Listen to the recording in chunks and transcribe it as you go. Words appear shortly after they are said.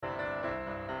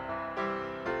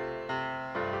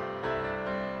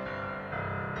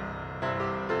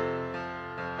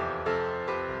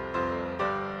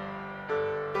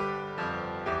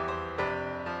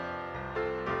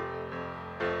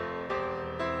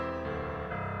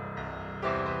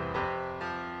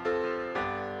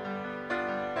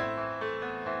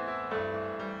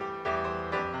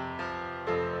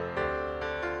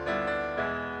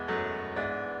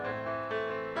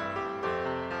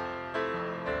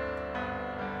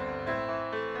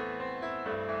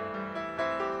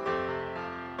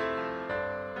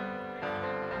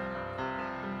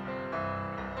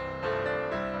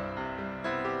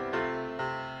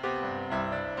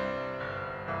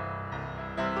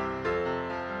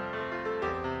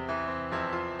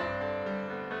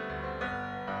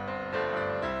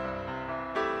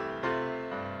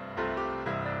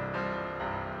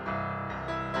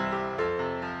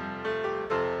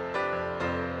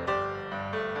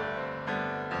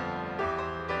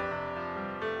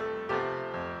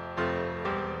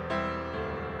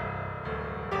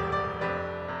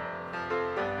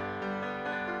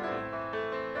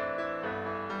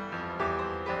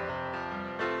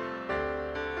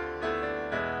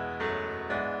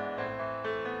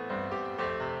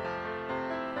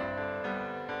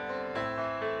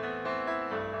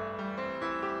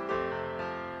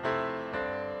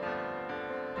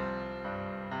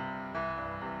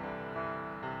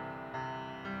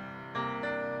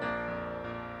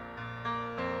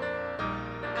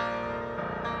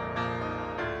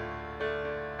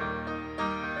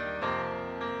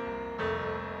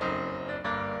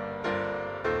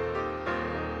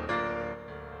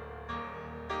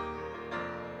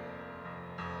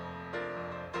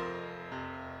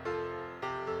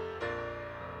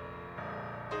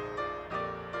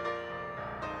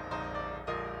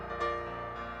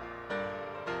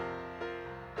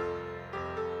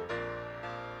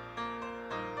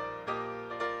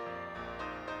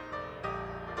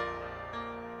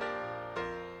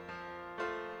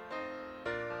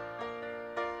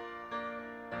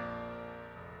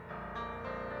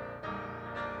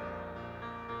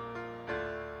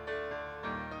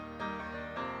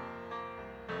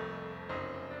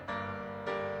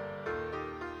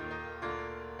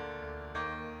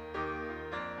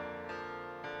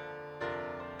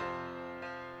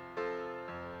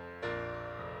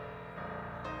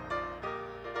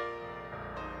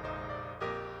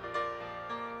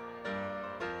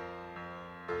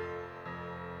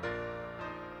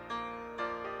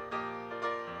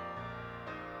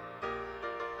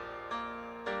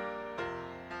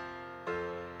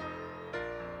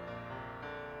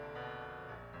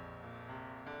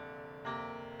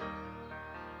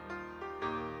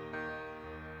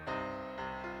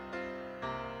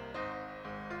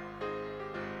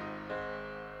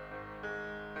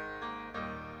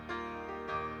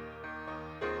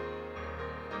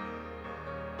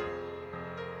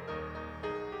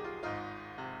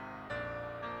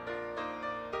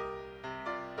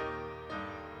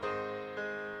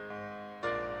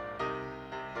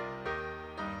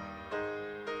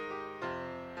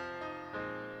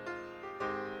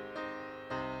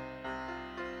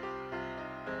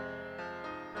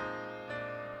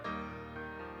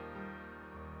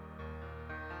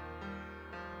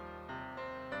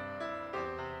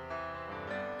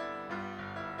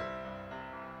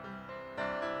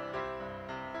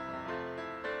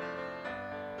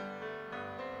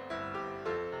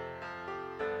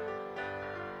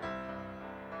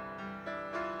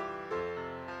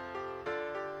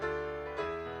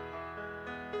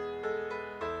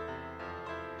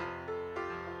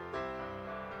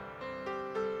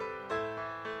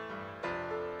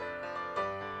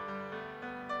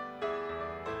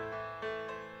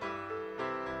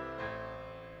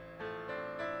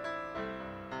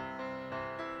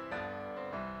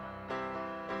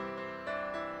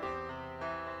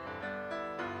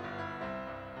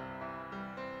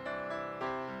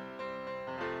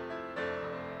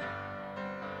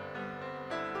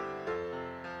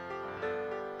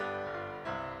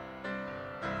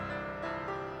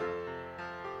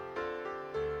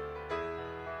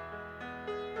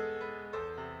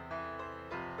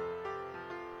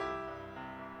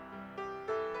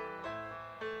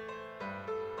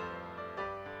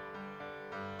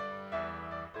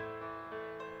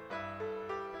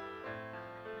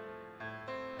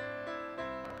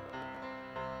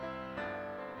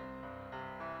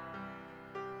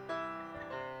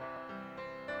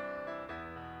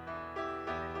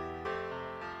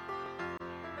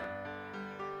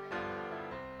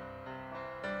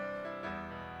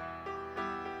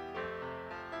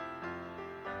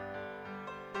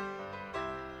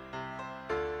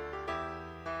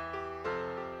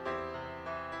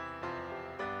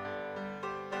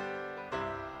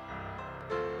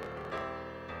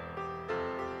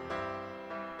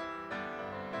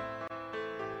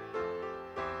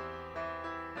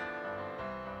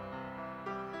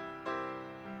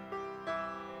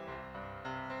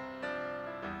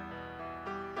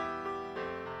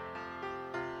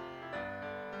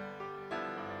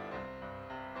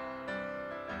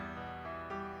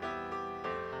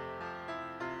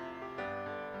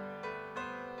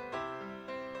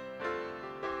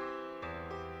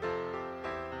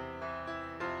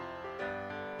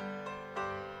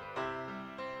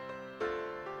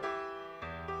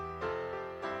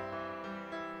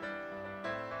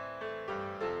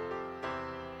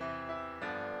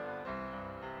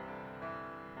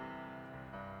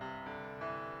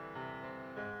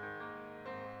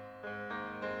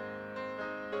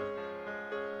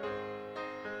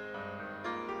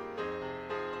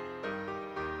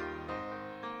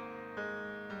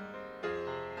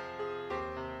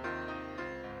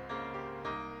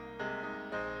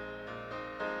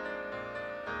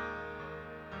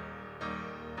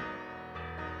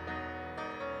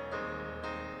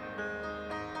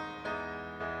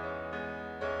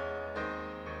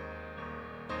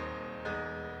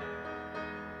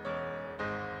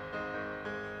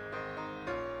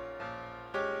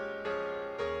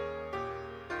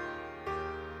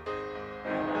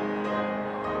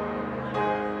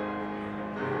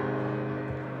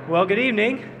Well, good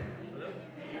evening.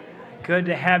 Good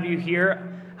to have you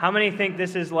here. How many think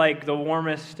this is like the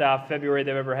warmest February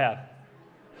they've ever had?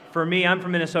 For me, I'm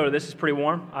from Minnesota. This is pretty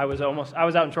warm. I was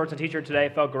out in shorts and t-shirt today.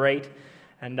 It felt great.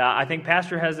 And I think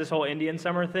Pastor has this whole Indian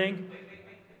summer thing.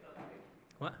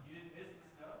 What?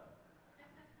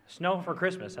 Snow for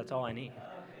Christmas. That's all I need.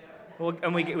 Well,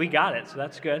 and we got it, so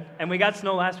that's good. And we got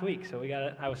snow last week, so we got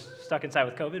it. I was stuck inside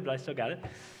with COVID, but I still got it.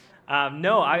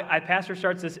 Pastor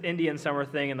starts this Indian summer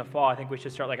thing in the fall. I think we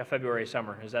should start like a February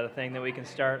summer. Is that a thing that we can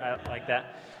start? I like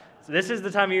that. So this is the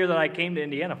time of year that I came to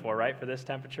Indiana for, right, for this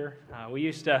temperature.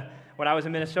 When I was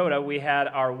in Minnesota, we had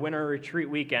our winter retreat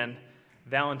weekend,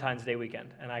 Valentine's Day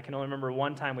weekend. And I can only remember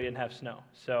one time we didn't have snow.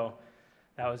 So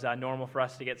that was normal for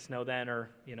us to get snow then or,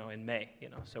 in May.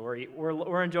 So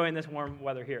we're enjoying this warm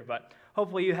weather here. But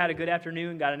hopefully you had a good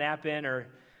afternoon, got a nap in, or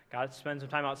got to spend some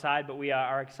time outside, but we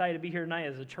are excited to be here tonight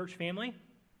as a church family.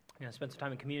 Spend some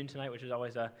time in communion tonight, which is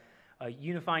always a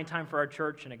unifying time for our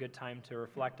church and a good time to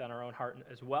reflect on our own heart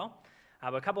as well.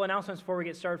 But a couple announcements before we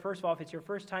get started. First of all, if it's your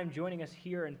first time joining us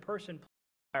here in person, please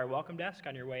use our welcome desk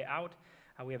on your way out.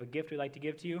 We have a gift we'd like to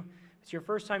give to you. If it's your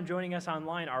first time joining us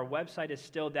online, our website is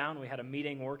still down. We had a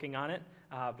meeting working on it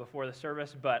before the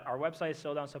service, but our website is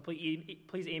still down, so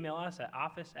please email us at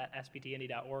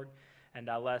office@sbtindy.org. And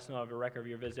let us know of a record of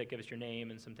your visit. Give us your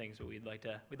name and some things that we'd like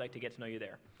to get to know you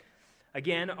there.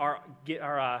 Again, our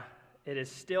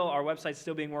website's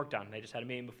still being worked on. They just had a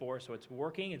meeting before, so it's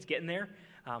working. It's getting there.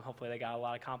 Hopefully, they got a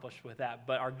lot accomplished with that.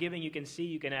 But our giving, you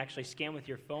can actually scan with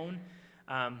your phone,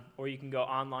 or you can go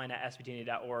online at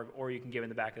sbtindy.org, or you can give in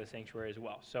the back of the sanctuary as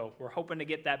well. So we're hoping to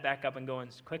get that back up and going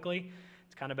quickly.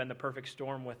 It's kind of been the perfect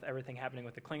storm with everything happening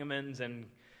with the Klingemans, and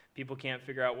people can't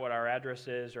figure out what our address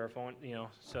is or our phone,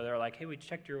 so they're like, hey, we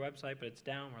checked your website, but it's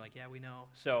down. We're like, yeah, we know.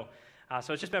 So it's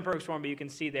just been a perfect storm, but you can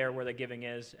see there where the giving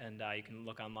is, and you can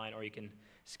look online, or you can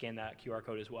scan that QR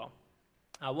code as well.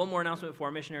 One more announcement for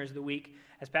our missionaries of the week.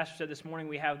 As Pastor said this morning,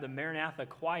 we have the Maranatha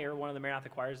Choir, one of the Maranatha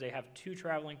choirs. They have three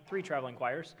traveling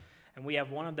choirs, and we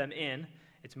have one of them in.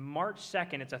 It's March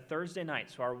 2nd. It's a Thursday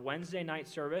night, so our Wednesday night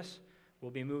service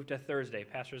will be moved to Thursday.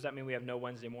 Pastor, does that mean we have no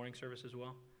Wednesday morning service as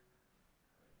well?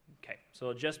 Okay, so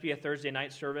it'll just be a Thursday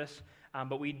night service,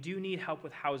 but we do need help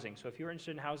with housing. So if you're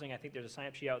interested in housing, I think there's a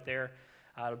sign-up sheet out there.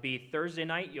 It'll be Thursday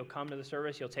night. You'll come to the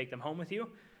service. You'll take them home with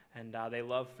you, and they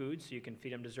love food, so you can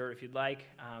feed them dessert if you'd like,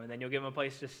 and then you'll give them a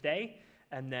place to stay,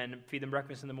 and then feed them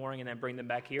breakfast in the morning, and then bring them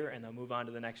back here, and they'll move on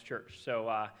to the next church.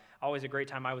 So always a great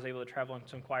time. I was able to travel in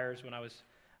some choirs when I was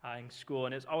in school,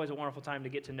 and it's always a wonderful time to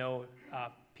get to know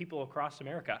people across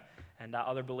America and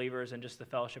other believers, and just the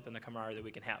fellowship and the camaraderie that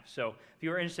we can have. So if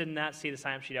you're interested in that, see the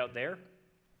sign-up sheet out there.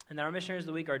 And then our missionaries of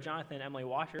the week are Jonathan and Emily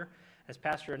Washer. As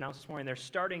Pastor announced this morning, they're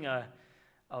starting a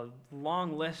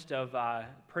long list of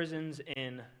prisons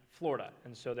in Florida.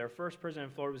 And so their first prison in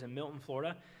Florida was in Milton,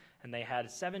 Florida, and they had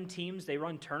 7 teams. They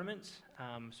run tournaments,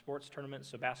 sports tournaments,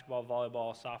 so basketball,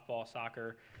 volleyball, softball,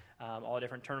 soccer, all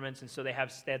different tournaments. And so they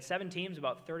had 7 teams,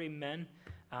 about 30 men.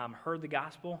 Heard the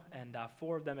gospel, and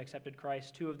 4 of them accepted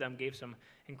Christ. 2 of them gave some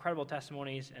incredible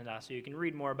testimonies, and so you can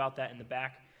read more about that in the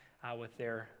back with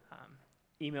their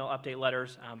email update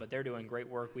letters, but they're doing great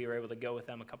work. We were able to go with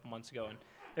them a couple months ago, and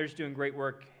they're just doing great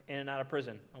work in and out of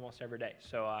prison almost every day,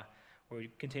 so we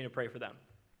continue to pray for them.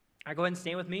 All right, go ahead and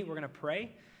stand with me. We're going to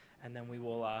pray, and then we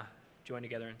will join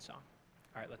together in song.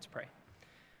 All right, let's pray.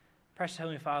 Precious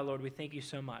Heavenly Father, Lord, we thank you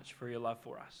so much for your love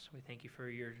for us. We thank you for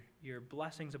your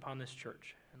blessings upon this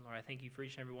church. And Lord, I thank you for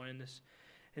each and every one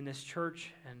in this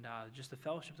church, and just the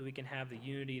fellowship that we can have, the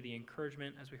unity, the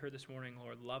encouragement, as we heard this morning,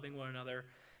 Lord, loving one another,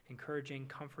 encouraging,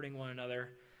 comforting one another.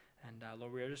 And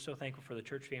Lord, we are just so thankful for the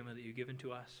church family that you've given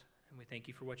to us. And we thank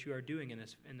you for what you are doing in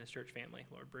this church family.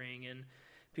 Lord, bringing in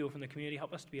people from the community.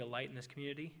 Help us to be a light in this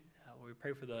community. Lord, we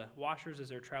pray for the Washers as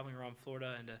they're traveling around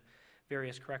Florida and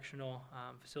various correctional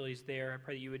facilities there. I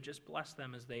pray that you would just bless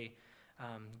them as they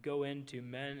go into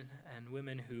men and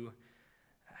women who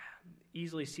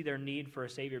easily see their need for a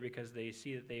Savior because they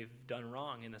see that they've done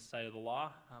wrong in the sight of the law.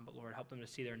 But Lord, help them to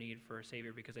see their need for a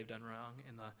Savior because they've done wrong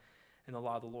in the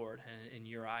law of the Lord and in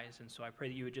your eyes. And so I pray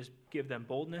that you would just give them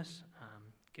boldness,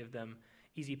 give them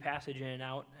easy passage in and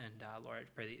out. And Lord, I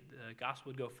pray that the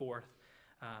gospel would go forth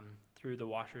through the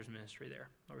Washers ministry there.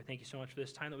 Lord, we thank you so much for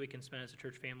this time that we can spend as a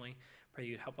church family. Pray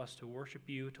you'd help us to worship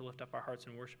you, to lift up our hearts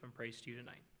in worship and praise to you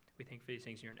tonight. We thank you for these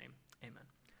things in your name. Amen.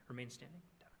 Remain standing.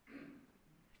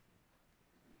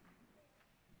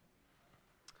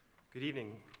 Good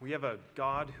evening. We have a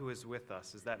God who is with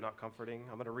us. Is that not comforting?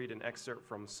 I'm going to read an excerpt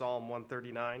from Psalm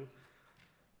 139.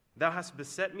 Thou hast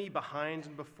beset me behind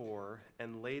and before,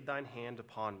 and laid thine hand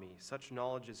upon me. Such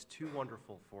knowledge is too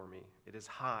wonderful for me. It is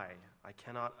high, I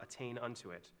cannot attain unto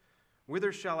it.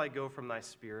 Whither shall I go from thy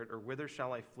spirit, or whither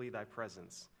shall I flee thy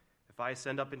presence? If I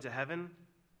ascend up into heaven,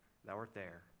 thou art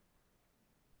there.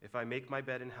 If I make my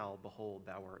bed in hell, behold,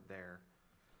 thou art there.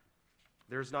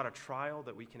 There is not a trial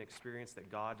that we can experience that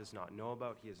God does not know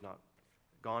about. He has not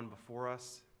gone before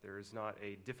us. There is not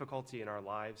a difficulty in our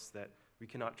lives that we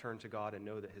cannot turn to God and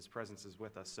know that his presence is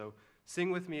with us. So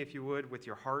sing with me, if you would, with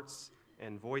your hearts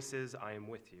and voices, I am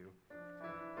with you.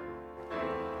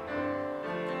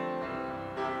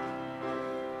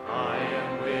 I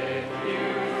am with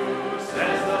you,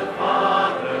 says the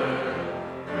Father,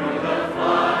 through the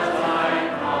floods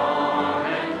I calm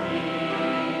and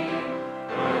keep.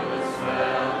 Through the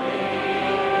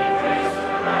swelling waves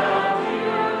around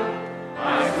you, I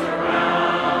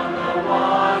surround the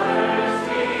waters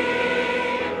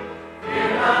deep. Fear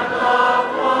not,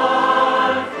 loved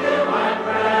one, feel my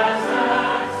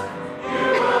presence. You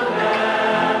will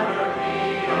never be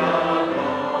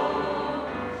alone.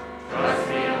 Trust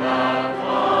me, loved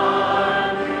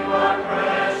one, you are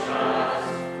precious.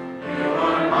 You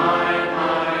are mine,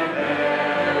 my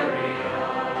very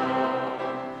own.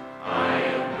 I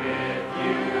am with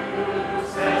you,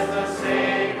 says the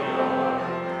Savior,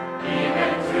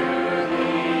 even to the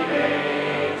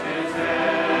age's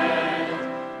end.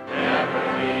 Never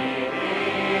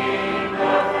leaving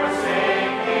nor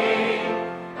forsaking,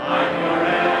 I'm your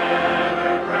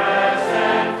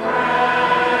ever-present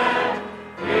friend.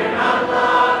 Fear not,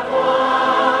 loved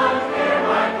one, hear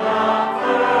my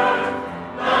comfort.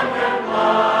 None can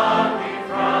pluck me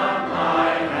from my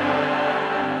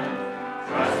hand.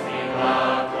 Trust me,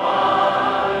 loved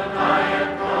one, I am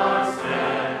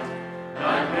constant.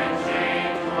 None can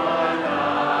change what I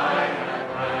have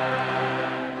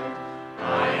planned. I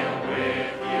am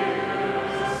with you,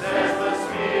 says the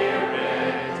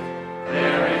Spirit.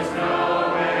 There is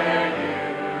nowhere you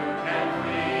can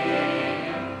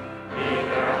flee.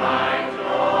 Neither height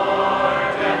nor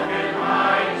depth can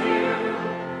hide you.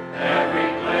 Every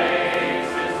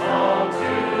place is home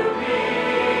to me.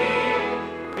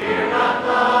 Fear not,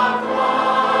 loved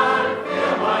one,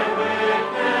 feel my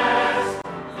witness.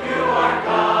 You are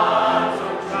God's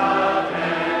own child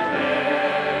and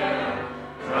heir.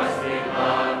 Trust me,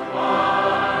 loved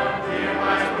one, hear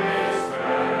my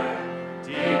whisper.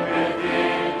 Deep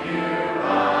within you I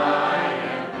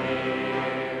am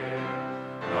here.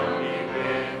 Come be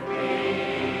with me,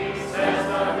 says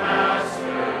the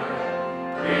Master,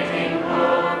 bringing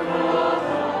hopeful,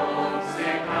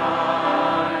 homesick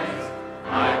eyes.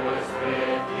 I was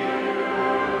with you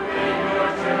in your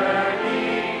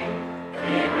journey.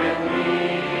 Be with me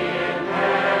in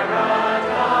paradise.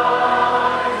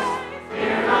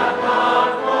 Fear not,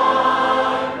 loved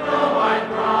one, know I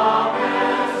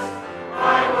promise. I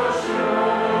will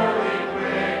surely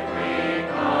quickly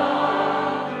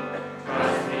come.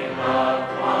 Trust me,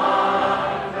 loved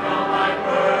one, know my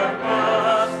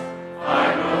purpose. I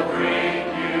will bring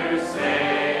you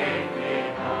safely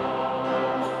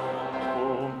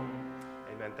home.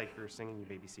 Amen. Thank you for singing. You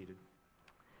may be seated.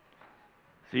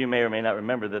 So you may or may not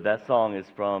remember that that song is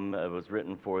from, was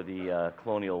written for the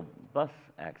Colonial bus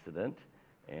accident,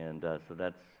 and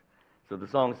so the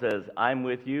song says, "I'm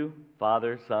with you,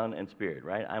 Father, Son, and Spirit."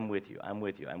 Right? I'm with you. I'm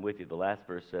with you. I'm with you. The last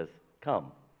verse says,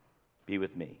 "Come, be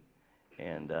with me,"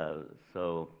 and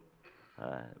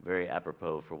very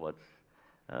apropos for what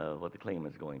the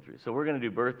claimant's going through. So we're going to do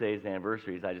birthdays and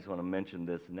anniversaries. I just want to mention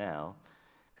this now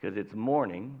because it's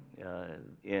morning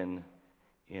in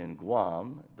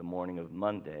Guam, the morning of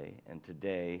Monday, and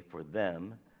today, for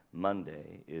them,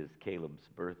 Monday is Caleb's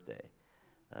birthday.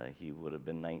 He would have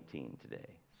been 19 today.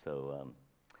 So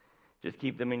just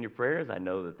keep them in your prayers. I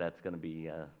know that that's going to be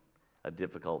a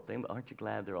difficult thing, but aren't you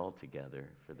glad they're all together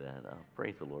for that?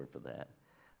 Praise the Lord for that.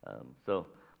 So,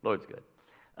 Lord's good.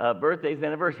 Birthdays and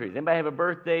anniversaries. Anybody have a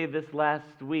birthday this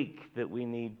last week that we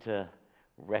need to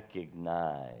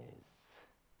recognize?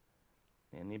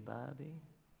 Anybody?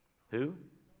 Who?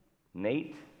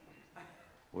 Nate?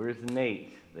 Where's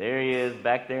Nate? There he is,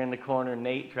 back there in the corner.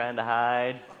 Nate trying to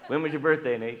hide. When was your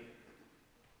birthday, Nate?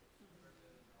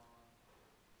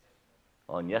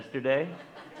 On yesterday?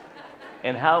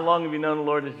 And how long have you known the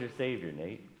Lord as your Savior,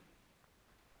 Nate?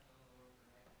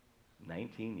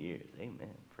 19 years. Amen.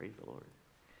 Praise the Lord.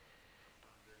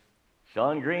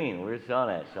 Sean Green. Where's Sean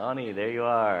at? Shawnee, there you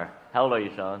are. How old are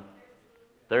you, Sean?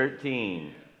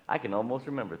 13. I can almost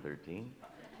remember 13.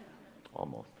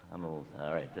 Almost. I'm old.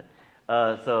 All right.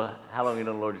 So how long have you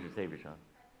known the Lord as your Savior, Sean?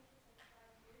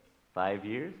 5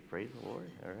 years. Praise the Lord.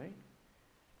 All right.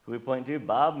 Who we pointing to?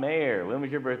 Bob Mayer. When was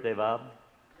your birthday, Bob?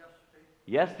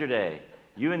 Yesterday.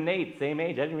 You and Nate, same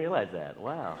age. I didn't realize that.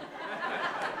 Wow.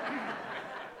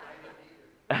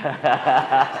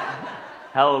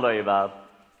 How old are you, Bob?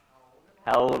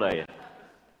 How old are you?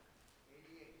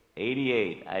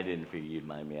 88. I didn't figure you'd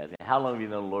mind me asking. How long have you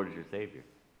known the Lord as your Savior?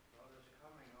 Well, this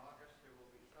coming August, it will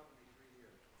be 73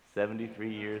 years.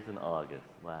 73 years in August.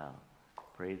 Wow.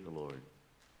 Praise the Lord.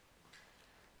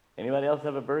 Anybody else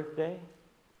have a birthday?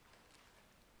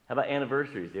 How about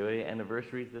anniversaries? Do you have any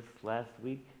anniversaries this last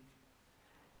week?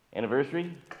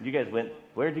 Anniversary? You guys went,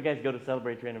 where did you guys go to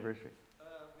celebrate your anniversary?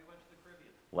 We went to the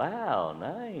Caribbean. Wow,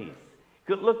 nice.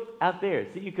 Good. Look out there.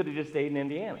 See, you could have just stayed in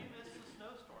Indiana. We missed the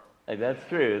snowstorm. That's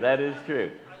true. That is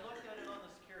true. I looked at it on the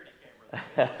security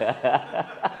camera.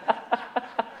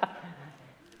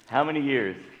 How many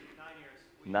years? 9 years.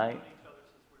 We've 9. known each other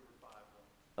since we were 5.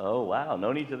 Oh, wow.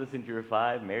 Known each other since you were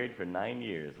 5, married for 9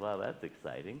 years. Wow, that's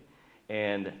exciting.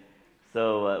 And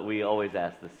so we always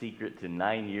ask the secret to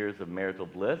 9 years of marital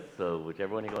bliss. So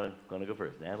whichever one you're going to go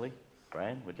first. Natalie?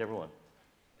 Brian? Whichever one.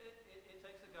 It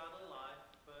takes a godly life,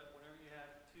 but whenever you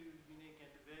have two unique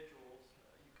individuals,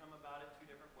 you come about it two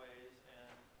different ways,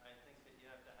 and I think that you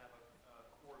have to have a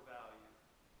core value.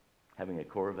 Having a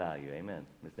core value. Amen.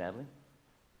 Miss Natalie?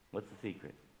 What's the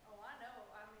secret? Oh, I know.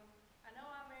 I know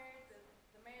I married the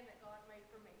man that God made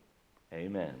for me.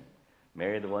 Amen.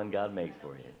 Marry the one God makes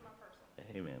for you. He's my person.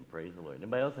 Amen. Praise the Lord.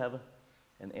 Anybody else have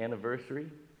an anniversary?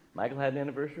 Michael had an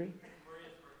anniversary?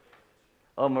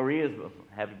 Oh, Maria's.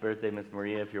 Happy birthday, Miss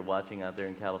Maria, if you're watching out there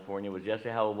in California. Was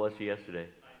yesterday? How old was she yesterday?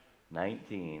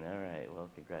 19. All right. Well,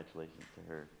 congratulations to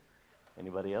her.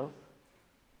 Anybody else?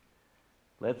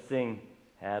 Let's sing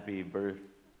Happy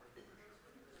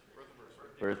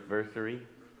Birthversary.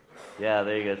 Yeah,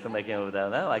 there you go. Somebody came up with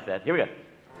that. I like that. Here we go.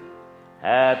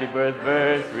 Happy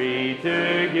birthversary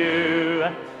to you.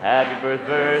 Happy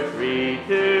birthversary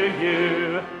to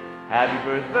you. Happy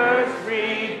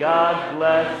birthversary, God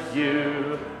bless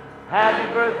you. Happy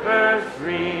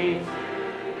birthversary.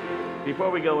 Before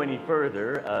we go any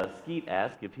further, Skeet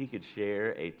asked if he could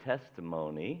share a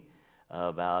testimony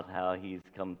about how he's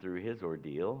come through his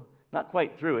ordeal. Not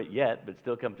quite through it yet, but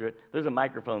still come through it. There's a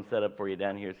microphone set up for you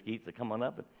down here, Skeet, so come on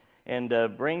up and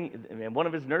one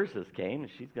of his nurses came, and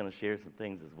she's going to share some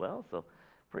things as well. So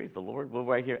praise the Lord. We're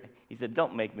right here. He said,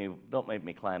 "Don't make me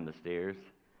climb the stairs."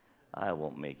 I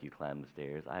won't make you climb the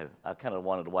stairs. I kind of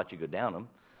wanted to watch you go down them,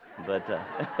 but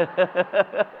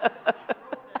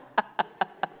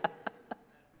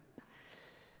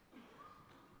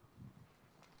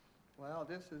Well,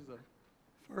 this is the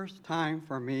first time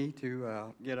for me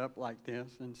to get up like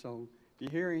this, and so if you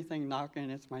hear anything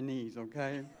knocking, it's my knees,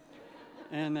 okay?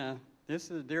 And this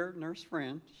is a dear nurse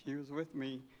friend. She was with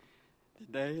me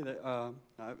today. That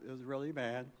it was really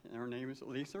bad. And her name is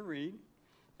Lisa Reed,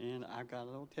 and I've got a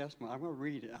little testimony. I'm going to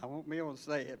read it. I won't be able to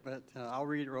say it, but I'll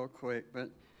read it real quick. But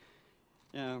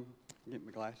get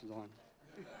my glasses on.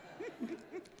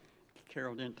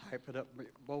 Carol didn't type it up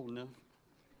bold enough.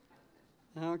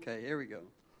 Okay, here we go.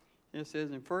 It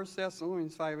says in 1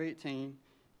 Thessalonians 5:18,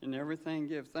 "In everything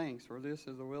give thanks, for this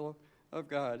is the will of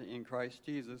God in Christ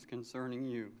Jesus concerning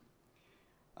you."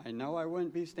 I know I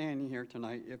wouldn't be standing here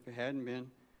tonight if it hadn't been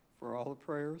for all the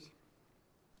prayers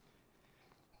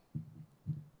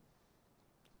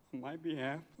on my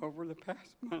behalf over the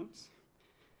past months,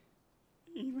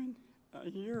 even a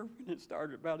year when it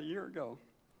started about a year ago.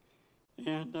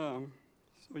 And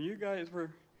so you guys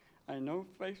were, I know,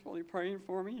 faithfully praying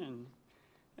for me,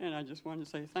 and I just wanted to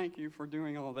say thank you for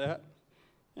doing all that.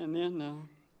 And then the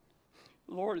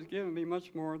Lord has given me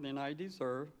much more than I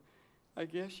deserve. I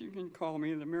guess you can call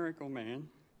me the miracle man,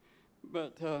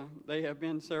 but they have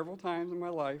been several times in my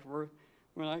life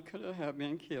when I could have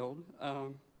been killed,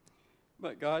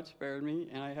 but God spared me,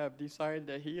 and I have decided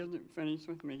that He isn't finished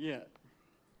with me yet.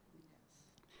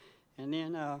 And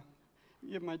then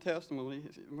give my testimony.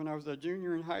 When I was a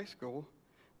junior in high school,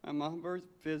 my mom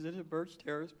visited Birch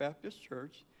Terrace Baptist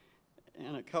Church,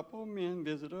 and a couple of men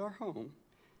visited our home.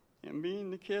 And being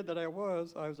the kid that I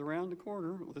was around the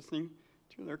corner listening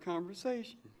to their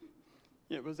conversation.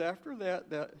 It was after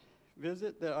that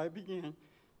visit that I began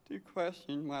to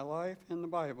question my life and the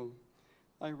Bible.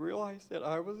 I realized that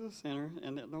I was a sinner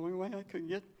and that the only way I could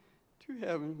get to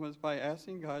heaven was by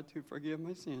asking God to forgive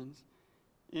my sins,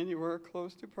 anywhere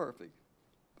close to perfect.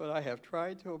 But I have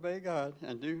tried to obey God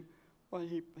and do what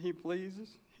He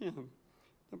pleases Him.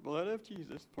 The blood of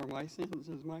Jesus for my sins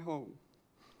is my hope.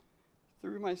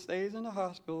 Through my stays in the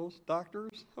hospitals,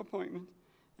 doctor's appointments,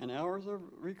 and hours of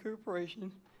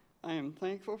recuperation, I am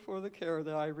thankful for the care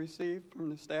that I received from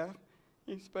the staff,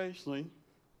 especially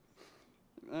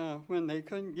when they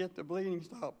couldn't get the bleeding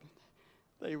stopped,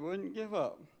 they wouldn't give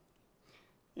up.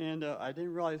 And I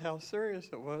didn't realize how serious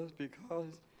it was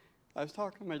because I was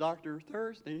talking to my doctor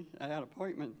Thursday. I had an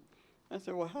appointment. I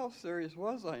said, well, how serious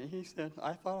was I? He said,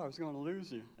 I thought I was going to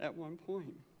lose you at one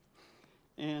point.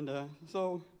 And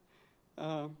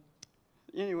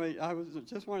anyway,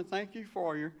 just want to thank you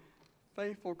for your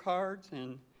faithful cards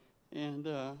and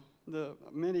the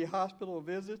many hospital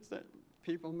visits that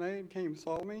people came and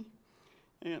saw me.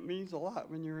 And it means a lot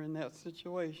when you're in that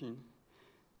situation.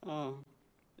 And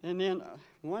then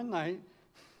one night,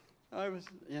 I was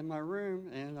in my room,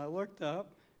 and I looked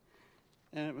up,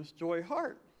 and it was Joy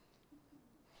Hart.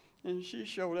 And she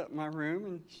showed up in my room,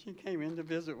 and she came in to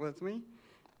visit with me.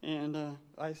 And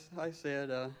I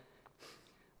said,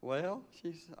 well,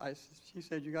 she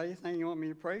said, you got anything you want me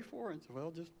to pray for? And I said,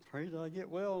 well, just pray that I get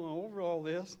well and over all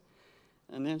this.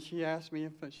 And then she asked me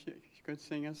if she could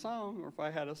sing a song, or if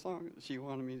I had a song that she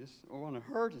wanted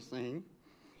her to sing.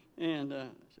 And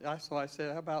so I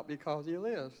said, how about Because He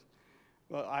Lives?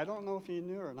 Well, I don't know if you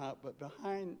knew or not, but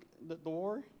behind the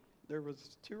door, there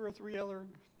was 2 or 3 other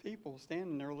people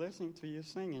standing there listening to you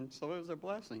singing, so it was a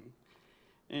blessing.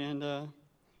 And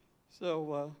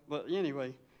but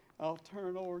anyway, I'll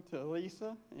turn it over to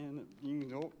Lisa, and you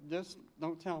can just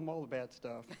don't tell them all the bad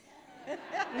stuff.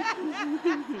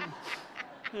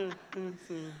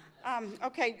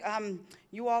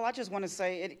 You all, I just want to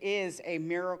say it is a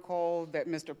miracle that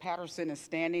Mr. Patterson is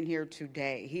standing here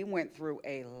today. He went through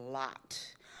a lot.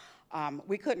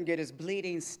 We couldn't get his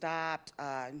bleeding stopped.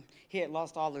 He had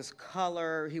lost all his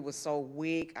color. He was so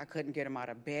weak, I couldn't get him out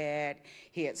of bed.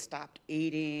 He had stopped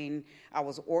eating. I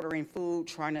was ordering food,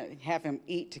 trying to have him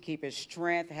eat to keep his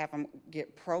strength, have him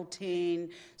get protein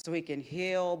so he can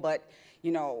heal. But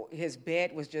you know, his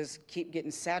bed was just keep getting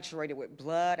saturated with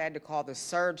blood. I had to call the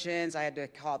surgeons. I had to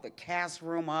call the cast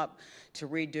room up to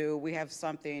redo. We have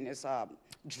something, it's a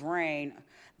drain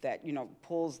that, you know,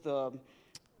 pulls the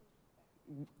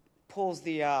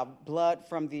blood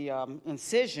from the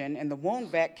incision, and the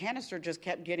wound vac canister just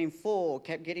kept getting full.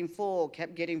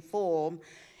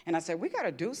 And I said, we got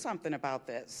to do something about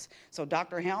this. So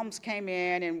Dr. Helms came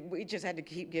in, and we just had to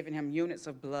keep giving him units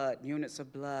of blood,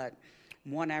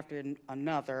 one after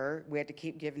another. We had to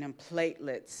keep giving him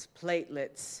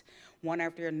platelets, one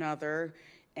after another.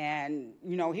 And,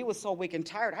 you know, he was so weak and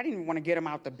tired, I didn't even want to get him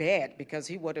out the bed because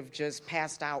he would have just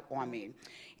passed out on me.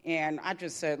 And I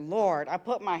just said, Lord, I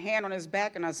put my hand on his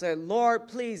back and I said, Lord,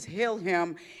 please heal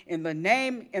him in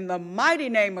the mighty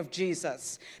name of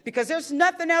Jesus. Because there's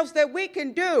nothing else that we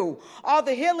can do. All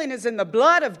the healing is in the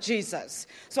blood of Jesus.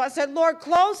 So I said, Lord,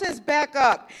 close his back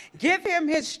up. Give him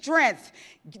his strength.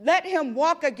 Let him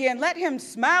walk again. Let him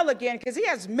smile again, because he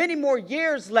has many more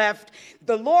years left.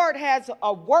 The Lord has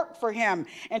a work for him.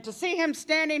 And to see him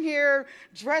standing here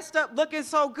dressed up, looking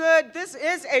so good, this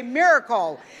is a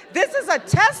miracle. This is a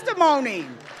testimony.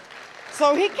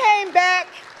 So he came back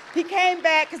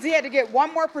because he had to get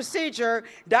one more procedure.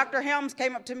 Dr. Helms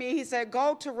came up to me. He said,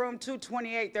 go to room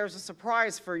 228. There's a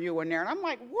surprise for you in there. And I'm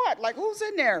like, what? Like, who's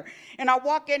in there? And I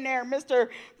walk in there. Mr.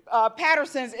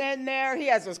 Patterson's in there. He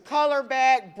has his color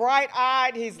back,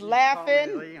 bright-eyed. He's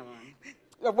laughing. Leon.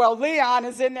 Well, Leon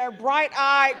is in there,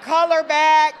 bright-eyed, color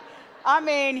back. I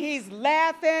mean, he's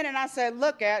laughing, and I said,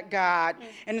 look at God.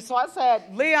 And so I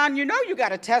said, Leon, you know you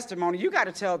got a testimony. You got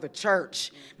to tell the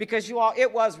church, because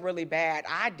it was really bad.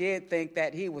 I did think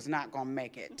that he was not going to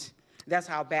make it. That's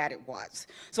how bad it was.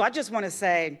 So I just want to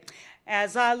say,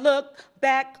 as I look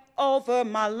back over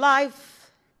my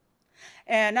life,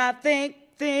 and I think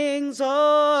things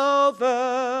over,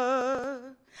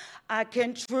 I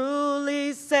can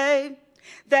truly say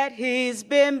that he's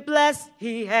been blessed.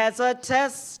 He has a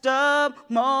testimony.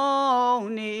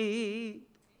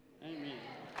 Amen.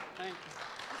 Thank you.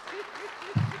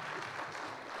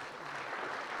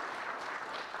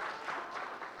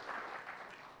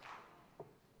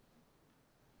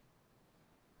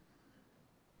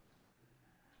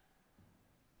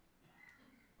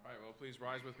 All right, well, please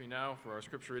rise with me now for our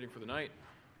scripture reading for the night.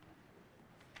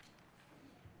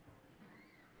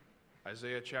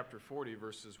 Isaiah chapter 40,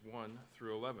 verses 1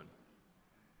 through 11.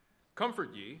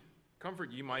 Comfort ye,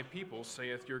 my people,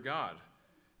 saith your God.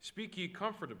 Speak ye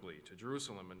comfortably to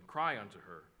Jerusalem, and cry unto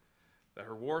her, that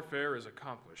her warfare is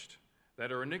accomplished, that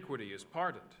her iniquity is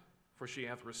pardoned, for she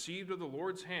hath received of the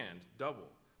Lord's hand double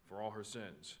for all her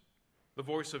sins. The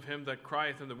voice of him that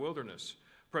crieth in the wilderness,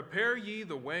 prepare ye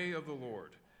the way of the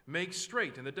Lord, make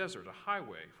straight in the desert a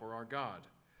highway for our God.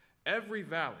 Every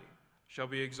valley shall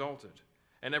be exalted,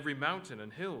 and every mountain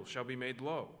and hill shall be made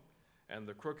low, and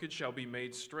the crooked shall be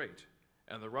made straight,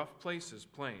 and the rough places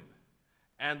plain.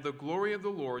 And the glory of the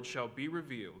Lord shall be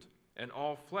revealed, and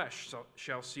all flesh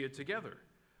shall see it together,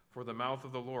 for the mouth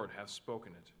of the Lord hath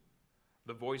spoken it.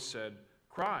 The voice said,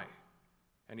 Cry.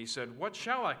 And he said, What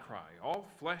shall I cry? All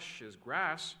flesh is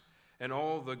grass, and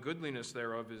all the goodliness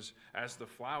thereof is as the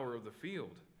flower of the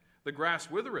field. The grass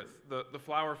withereth, the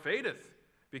flower fadeth,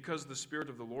 because the Spirit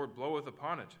of the Lord bloweth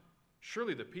upon it.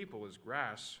 Surely the people is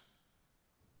grass.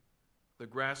 The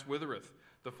grass withereth,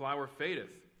 the flower fadeth,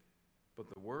 but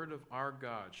the word of our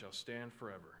God shall stand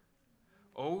forever.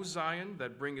 O Zion,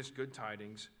 that bringest good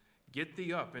tidings, get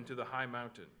thee up into the high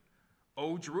mountain.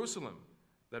 O Jerusalem,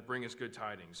 that bringest good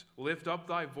tidings, lift up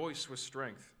thy voice with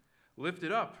strength. Lift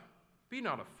it up, be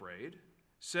not afraid.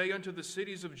 Say unto the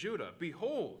cities of Judah,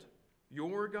 Behold,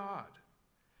 your God.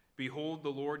 Behold, the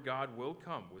Lord God will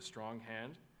come with strong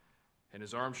hand, and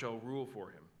his arm shall rule for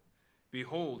him.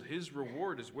 Behold, his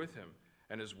reward is with him,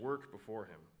 and his work before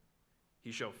him.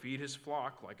 He shall feed his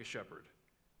flock like a shepherd.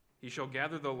 He shall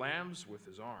gather the lambs with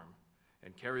his arm,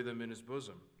 and carry them in his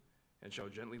bosom, and shall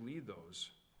gently lead those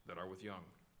that are with young.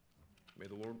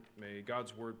 May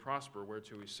God's word prosper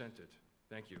whereto he sent it.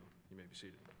 Thank you. You may be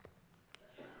seated.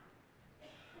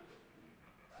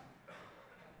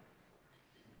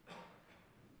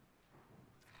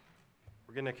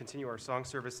 We're going to continue our song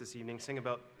service this evening, singing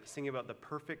about the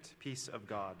perfect peace of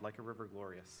God, like a river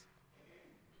glorious.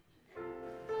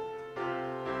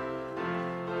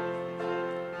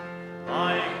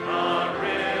 Like a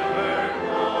river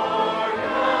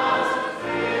glorious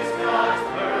is God's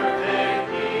perfect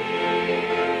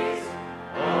peace,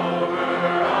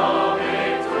 over all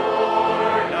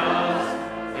victorious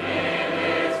in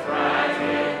its bright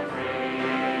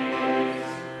increase.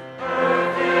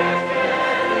 Perfect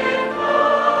yet it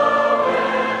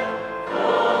floweth,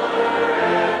 fuller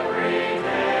every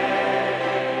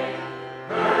day.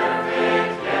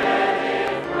 Perfect yet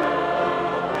it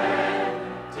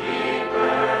floweth,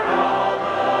 deeper all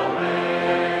the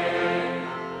way.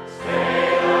 Stay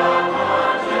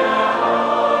upon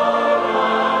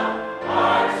Jehovah,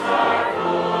 hearts are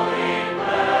fully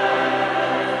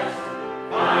blessed,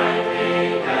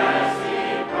 finding as he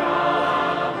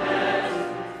promised,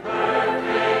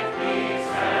 perfect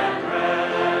peace and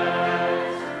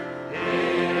rest.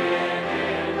 Hidden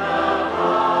in the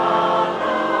hollow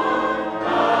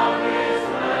of his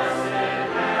blessed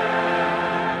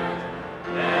hand,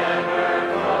 never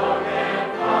foe can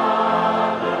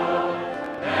follow,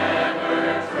 never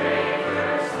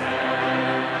traitor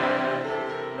stand.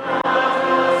 Not a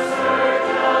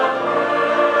surge of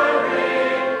worry,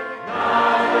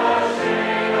 not a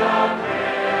shade of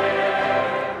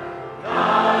care,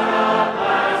 not a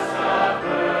blast of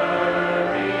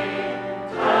hurry,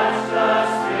 touch the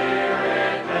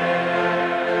Spirit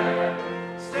there.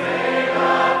 Stay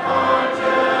upon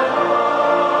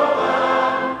Jehovah,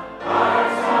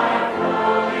 hearts are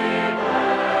fully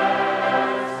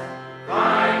blessed,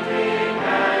 finding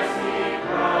as he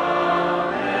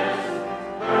promised,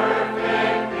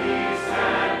 perfect peace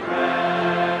and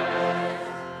rest.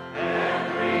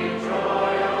 Every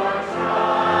joy or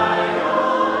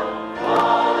trial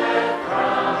falleth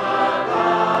from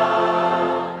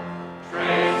above,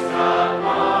 traced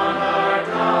upon our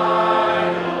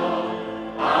dial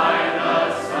by the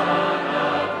Son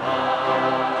of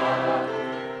love.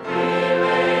 We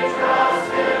may trust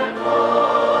him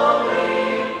fully,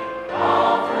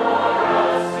 all for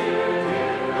us to do.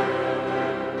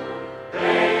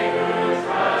 They who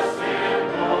trust him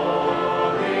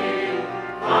wholly,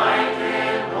 find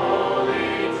him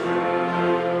wholly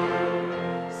true.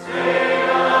 Stay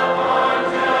upon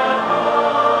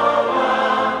Jehovah,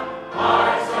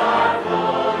 hearts are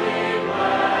fully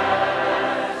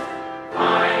blessed,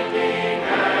 finding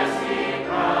as he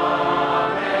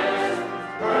promised,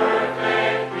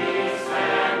 perfect peace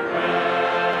and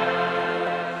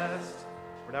rest.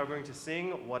 We're now going to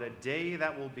sing What a Day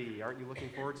That Will Be. Aren't you looking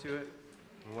forward to it?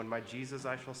 And when my Jesus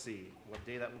I shall see, what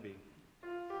day that will be.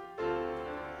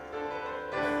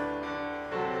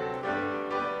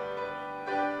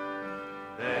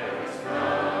 There's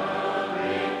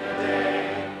coming a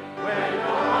day when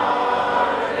no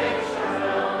heartache shall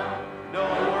know, no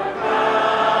more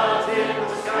clouds in the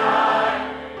sky,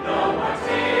 no more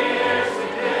tears to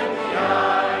dim the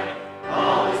eye.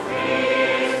 All is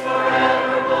peace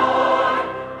forevermore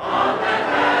on that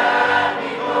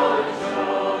happy golden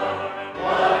shore.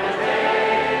 What a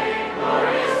day,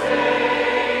 glorious day.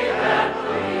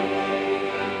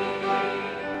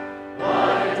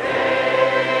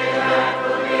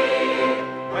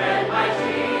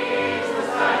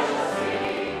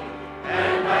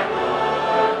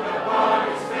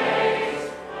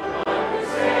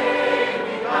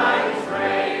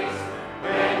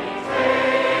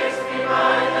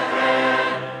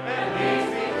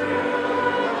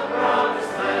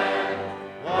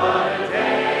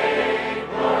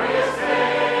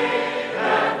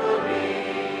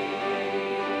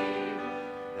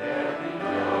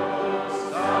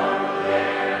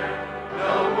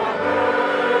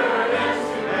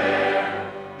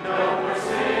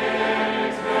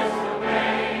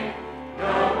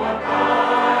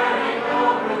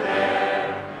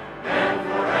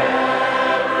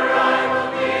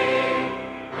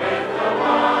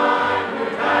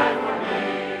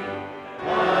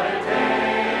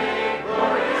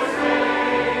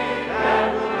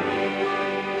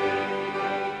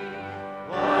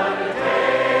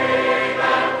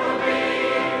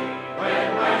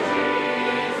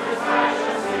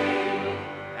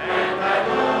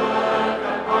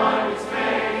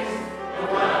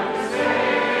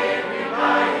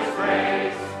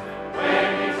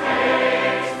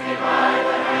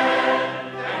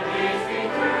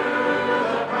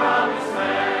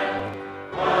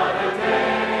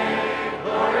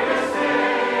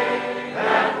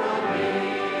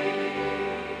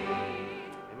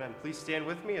 please stand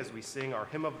with me as we sing our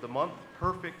hymn of the month,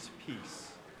 Perfect Peace.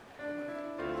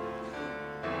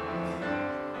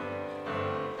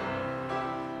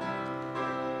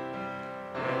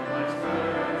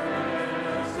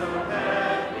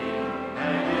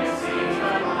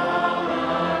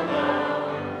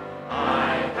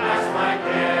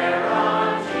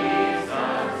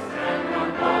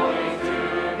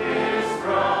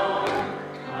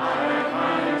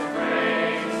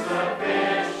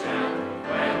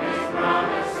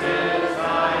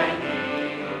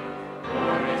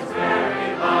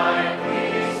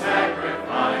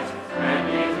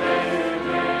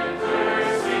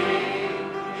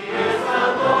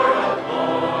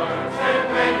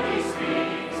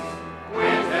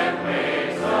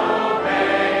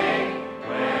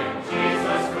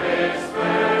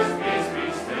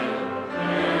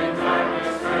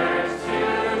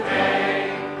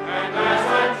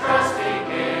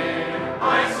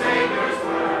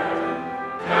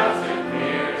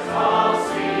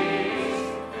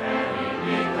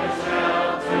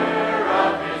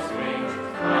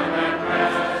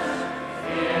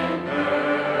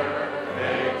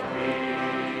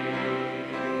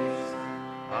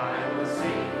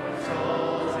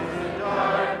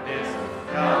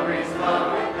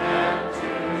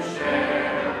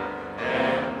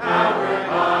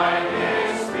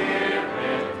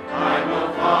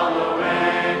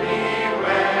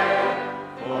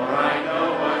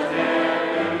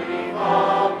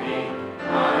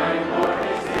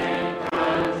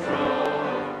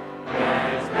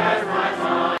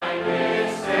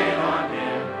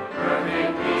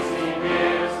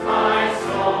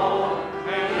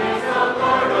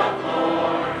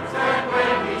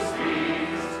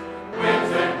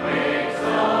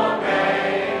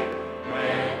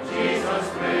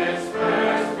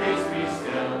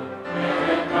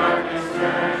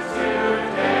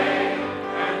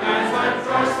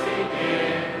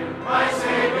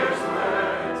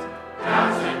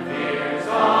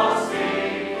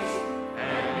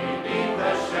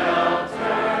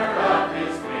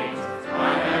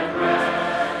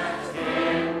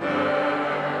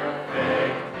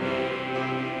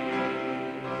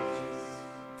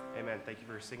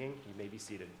 Singing. You may be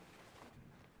seated.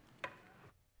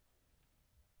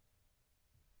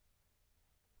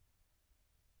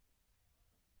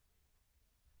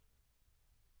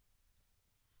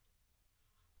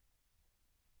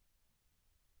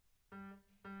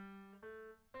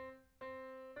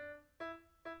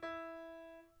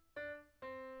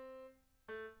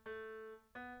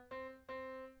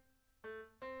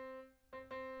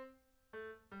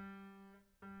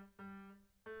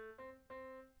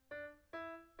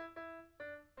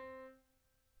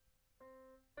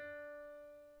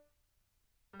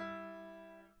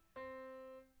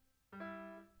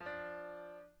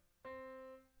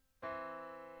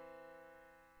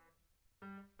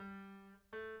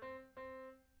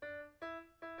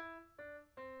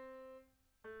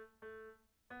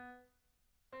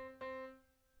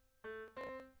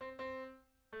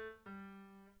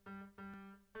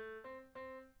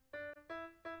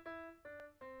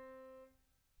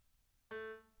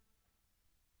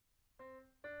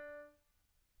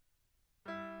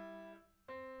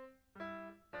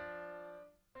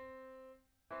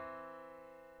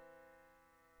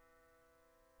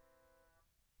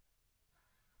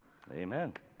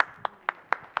 Amen.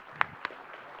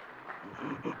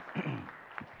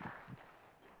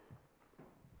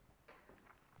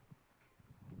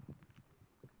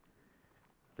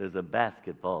 There's a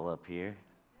basketball up here.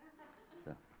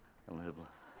 So,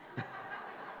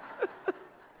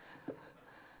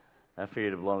 I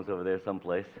figured it belongs over there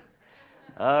someplace.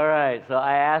 All right, so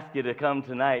I asked you to come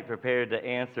tonight prepared to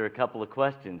answer a couple of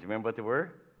questions. Remember what they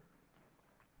were?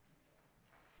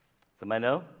 Somebody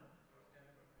know?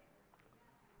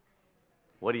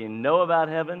 What do you know about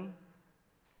heaven?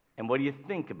 And what do you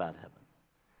think about heaven?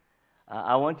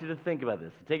 I want you to think about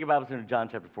this. Take your Bibles to John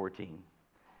chapter 14.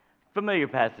 Familiar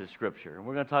passage of Scripture. And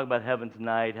we're going to talk about heaven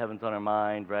tonight. Heaven's on our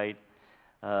mind, right?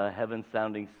 Heaven's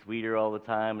sounding sweeter all the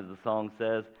time, as the song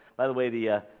says. By the way,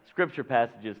 the Scripture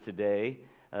passages today,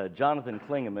 Jonathan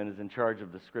Klingeman is in charge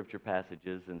of the Scripture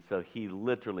passages, and so he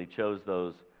literally chose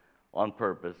those on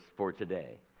purpose for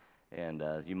today. And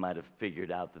you might have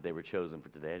figured out that they were chosen for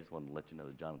today. I just wanted to let you know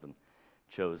that Jonathan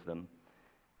chose them.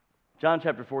 John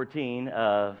chapter 14,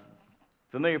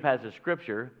 familiar passage of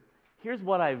Scripture. Here's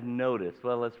what I've noticed.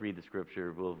 Well, let's read the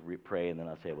Scripture. We'll pray, and then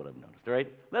I'll say what I've noticed. All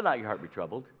right? Let not your heart be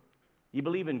troubled. You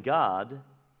believe in God.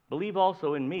 Believe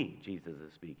also in me, Jesus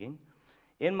is speaking.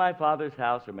 In my Father's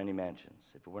house are many mansions.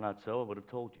 If it were not so, I would have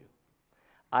told you.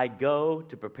 I go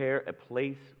to prepare a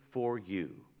place for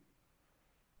you.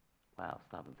 Wow,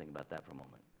 stop and think about that for a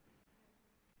moment.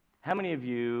 How many of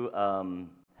you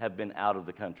have been out of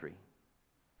the country?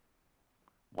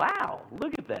 Wow,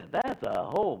 look at that. That's a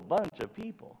whole bunch of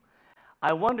people.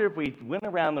 I wonder if we went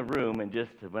around the room and just,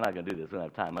 we're not going to do this, we don't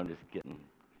have time, I'm just getting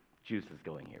juices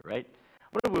going here, right?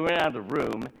 What if we went around the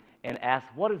room and asked,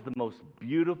 what is the most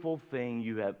beautiful thing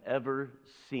you have ever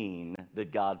seen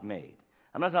that God made?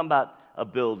 I'm not talking about a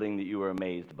building that you were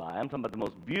amazed by. I'm talking about the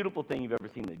most beautiful thing you've ever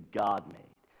seen that God made.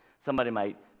 Somebody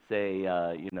might say,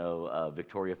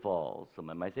 Victoria Falls.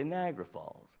 Somebody might say Niagara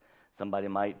Falls. Somebody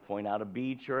might point out a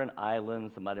beach or an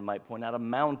island. Somebody might point out a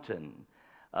mountain.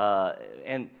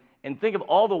 And think of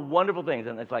all the wonderful things.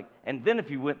 And it's like, and then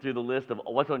if you went through the list of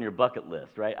what's on your bucket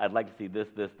list, right? I'd like to see this,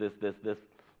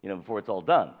 before it's all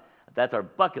done. That's our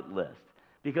bucket list.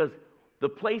 Because the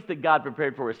place that God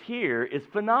prepared for us here is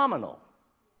phenomenal.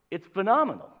 It's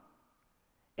phenomenal.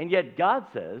 And yet God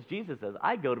says, Jesus says,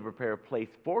 I go to prepare a place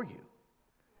for you.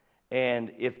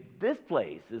 And if this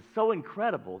place is so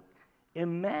incredible,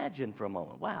 imagine for a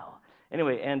moment. Wow.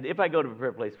 Anyway, and if I go to prepare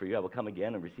a place for you, I will come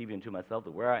again and receive you into myself,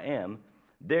 that where I am,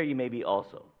 there you may be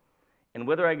also. And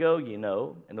whither I go, ye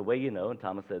know, and the way you know. And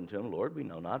Thomas said unto him, Lord, we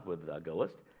know not whither thou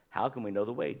goest. How can we know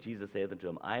the way? Jesus saith unto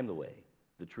him, I am the way,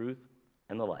 the truth,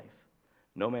 and the life.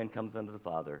 No man comes unto the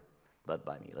Father but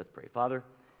by me. Let's pray. Father,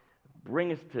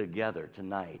 bring us together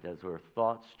tonight as our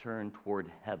thoughts turn toward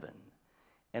heaven,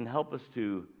 and help us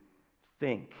to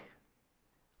think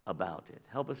about it.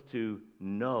 Help us to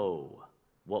know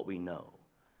what we know.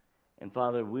 And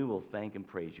Father, we will thank and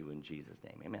praise you in Jesus'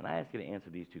 name. Amen. I ask you to answer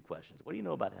these two questions. What do you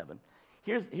know about heaven?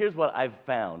 Here's what I've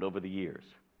found over the years.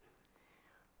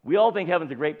 We all think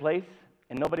heaven's a great place,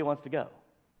 and nobody wants to go.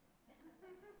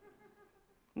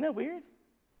 Isn't that weird?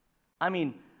 I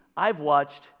mean, I've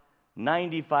watched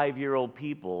 95-year-old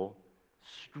people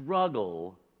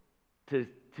struggle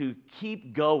to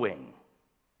keep going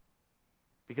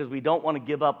because we don't want to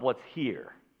give up what's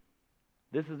here.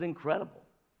 This is incredible.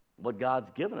 What God's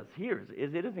given us here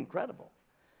is incredible.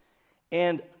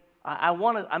 And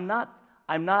I'm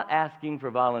not asking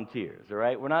for volunteers, all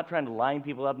right? We're not trying to line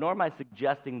people up, nor am I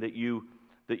suggesting that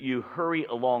you hurry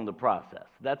along the process.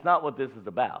 That's not what this is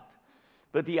about.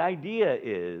 But the idea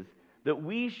is that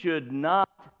we should not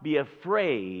be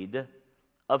afraid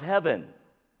of heaven.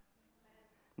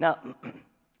 Now,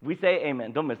 we say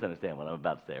amen. Don't misunderstand what I'm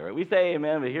about to say, right? We say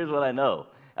amen, but here's what I know.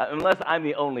 Unless I'm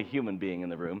the only human being in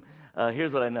the room,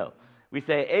 here's what I know. We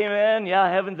say amen,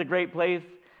 yeah, heaven's a great place,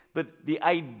 but the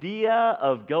idea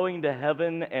of going to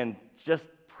heaven and just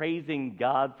praising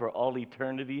God for all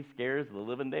eternity scares the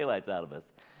living daylights out of us.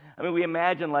 I mean, we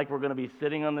imagine like we're going to be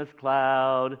sitting on this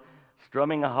cloud,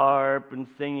 strumming a harp and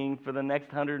singing for the next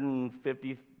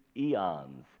 150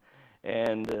 eons.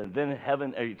 And then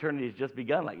heaven, eternity has just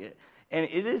begun. And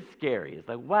it is scary. It's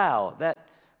like, wow.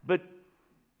 But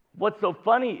what's so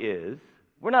funny is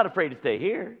we're not afraid to stay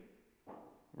here.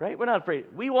 Right? We're not afraid.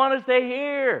 We want to stay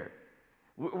here.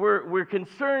 We're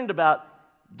concerned about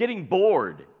getting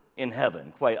bored in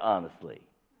heaven, quite honestly.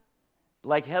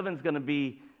 Like heaven's going to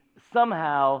be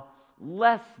somehow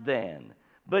less than.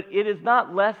 But it is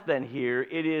not less than here.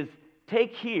 It is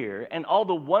take here and all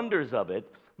the wonders of it,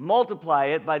 multiply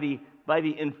it by the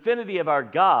infinity of our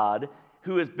God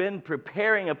who has been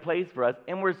preparing a place for us,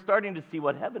 and we're starting to see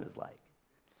what heaven is like.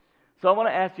 So I want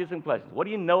to ask you some questions. What do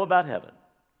you know about heaven?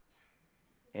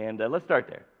 And let's start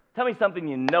there. Tell me something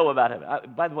you know about heaven.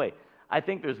 By the way, I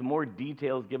think there's more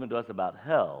details given to us about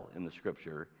hell in the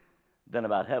Scripture than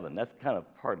about heaven. That's kind of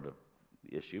part of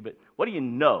the issue. But what do you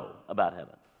know about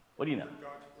heaven? What do you know?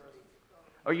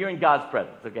 Oh, you're in God's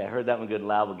presence. Okay, I heard that one good and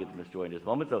loud. We'll get to Miss Joy in just a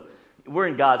moment. So we're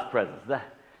in God's presence.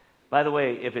 By the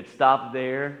way, if it stopped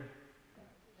there,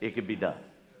 it could be done,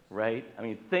 right? I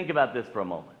mean, think about this for a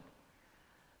moment.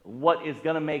 What is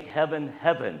going to make heaven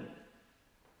heaven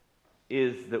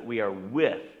is that we are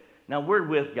with. Now, we're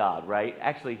with God, right?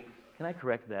 Actually, can I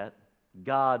correct that?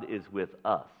 God is with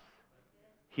us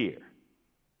here.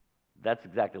 That's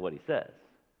exactly what he says,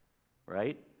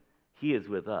 right? He is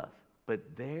with us. But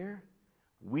there,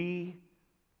 we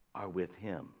are with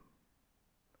him.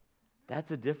 That's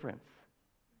a difference.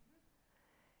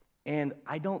 And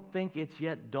I don't think it's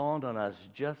yet dawned on us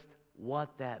just what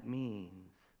that means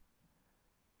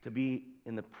to be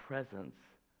in the presence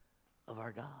of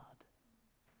our God.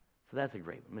 So that's a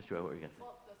great one. Mr. Joy, what were you going to say?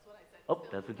 Well, that's what I said. Oh,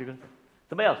 that's what you're going to say.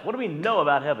 Somebody else. What do we know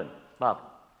about heaven? Bob. A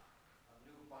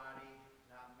new body,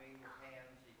 not made with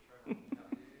hands,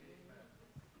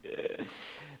 eternal.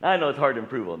 I know it's hard to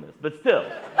improve on this, but still.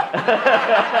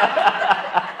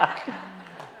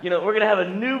 We're going to have a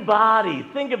new body.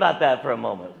 Think about that for a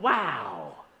moment.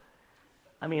 Wow.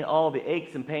 I mean, all the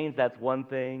aches and pains, that's one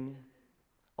thing.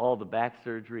 all the back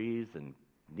surgeries and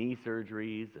knee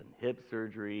surgeries and hip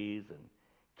surgeries and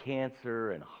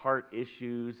cancer and heart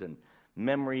issues and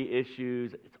memory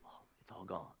issues. It's all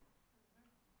gone.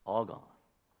 All gone.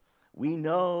 We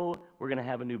know we're going to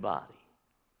have a new body.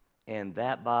 And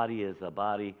that body is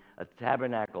a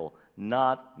tabernacle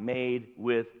not made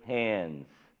with hands,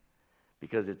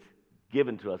 because it's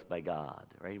given to us by God,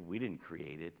 right? We didn't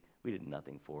create it. We did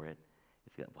nothing for it.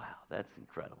 Wow, that's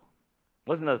incredible.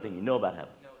 What's another thing you know about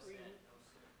heaven?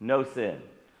 No sin.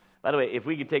 By the way, if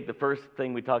we could take the first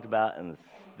thing we talked about and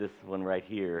this one right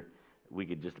here, we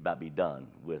could just about be done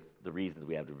with the reasons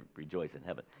we have to rejoice in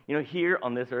heaven. You know, here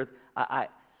on this earth, I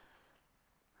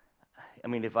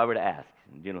mean, if I were to ask,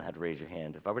 you don't have to raise your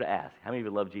hand. If I were to ask, how many of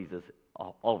you love Jesus?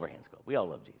 All of our hands go up. We all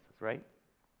love Jesus, right?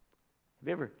 Have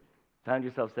you ever found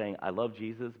yourself saying, I love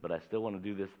Jesus, but I still want to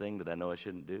do this thing that I know I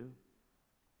shouldn't do?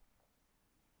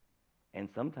 And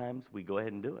sometimes we go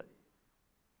ahead and do it.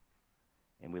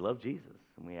 And we love Jesus,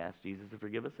 and we ask Jesus to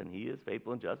forgive us, and he is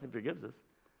faithful and just and forgives us.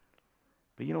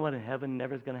 But you know what in heaven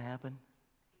never is going to happen?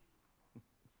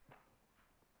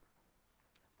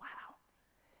 Wow.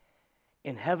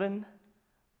 In heaven,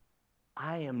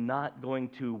 I am not going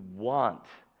to want.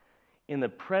 In the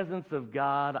presence of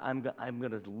God, I'm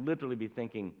going to literally be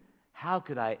thinking, how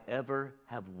could I ever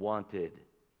have wanted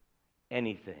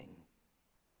anything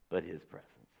but his presence?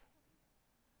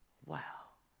 Wow.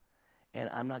 And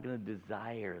I'm not going to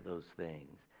desire those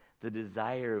things. The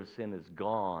desire of sin is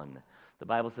gone. The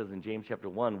Bible says in James chapter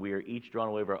 1, we are each drawn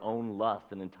away of our own lust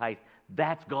and enticed.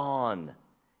 That's gone.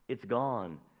 It's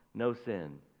gone. No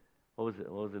sin. What was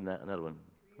it? What was another one?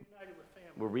 Reunited with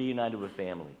family. We're reunited with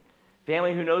family.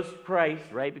 Family who knows Christ,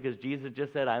 right? Because Jesus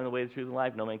just said, I am the way, the truth, and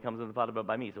life. No man comes to the Father but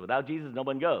by me. So without Jesus, no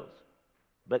one goes.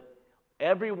 But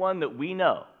everyone that we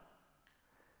know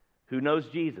who knows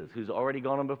Jesus, who's already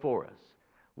gone on before us,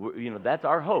 that's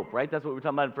our hope, right? That's what we're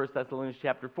talking about in 1 Thessalonians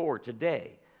chapter 4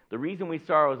 today. The reason we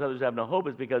sorrow as others have no hope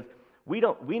is because we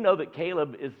know that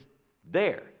Caleb is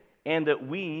there and that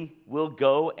we will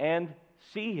go and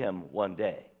see him one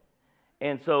day.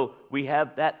 And so we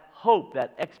have that hope,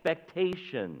 that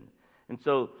expectation. And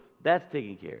so that's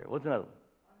taken care of. What's another one?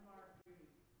 Unmarred beauty.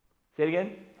 Say it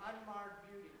again? Unmarred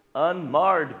beauty.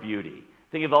 Unmarred beauty.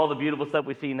 Think of all the beautiful stuff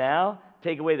we see now.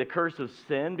 Take away the curse of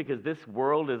sin, because this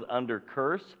world is under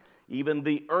curse. Even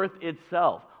the earth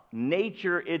itself,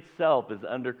 nature itself is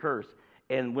under curse.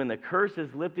 And when the curse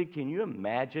is lifted, can you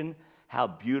imagine how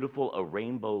beautiful a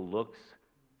rainbow looks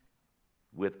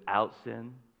without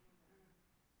sin?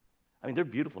 I mean, they're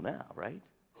beautiful now, right?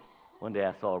 One day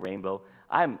I saw a rainbow.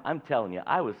 I'm telling you,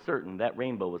 I was certain that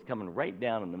rainbow was coming right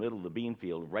down in the middle of the bean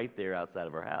field right there outside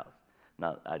of our house.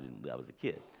 Now, I was a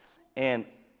kid. And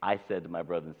I said to my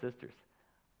brothers and sisters,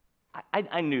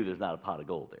 I knew there's not a pot of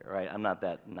gold there, right? I'm not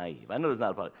that naive. I know there's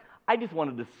not a pot. I just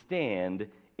wanted to stand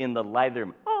in the light there.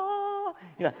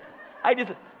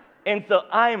 And so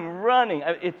I'm running.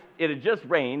 It had just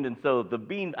rained, and so the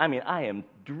bean, I am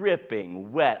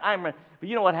dripping wet. But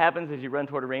you know what happens as you run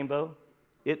toward a rainbow?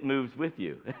 It moves with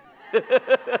you.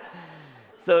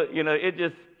 So, it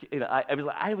just,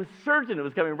 I was certain it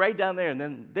was coming right down there, and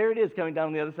then there it is coming down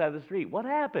on the other side of the street. What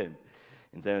happened?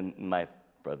 And then my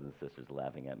brothers and sisters are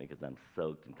laughing at me because I'm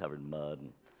soaked and covered in mud.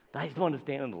 And I just wanted to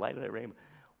stand in the light of that rainbow.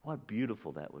 What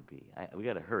beautiful that would be. We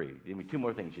got to hurry. Give me two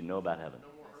more things you know about heaven.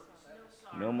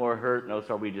 No more hurt, no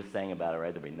sorrow. We just sang about it,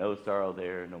 right? There'll be no sorrow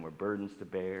there, no more burdens to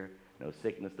bear, no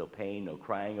sickness, no pain, no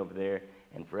crying over there.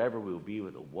 And forever we will be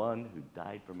with the one who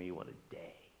died for me. What a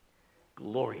day.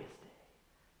 Glorious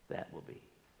day that will be.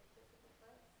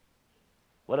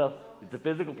 What else? It's a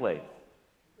physical place.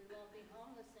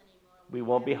 We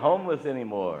won't be homeless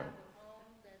anymore.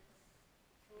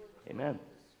 Amen.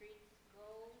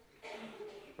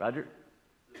 Roger?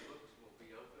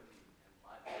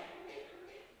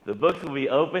 The books will be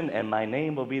open and my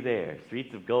name will be there.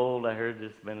 Streets of gold, I heard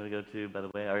this a minute ago too, by the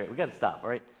way. All right, we got to stop, all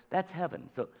right? That's heaven.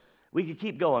 So we could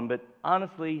keep going, but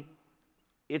honestly,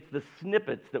 it's the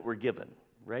snippets that we're given,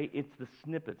 right? It's the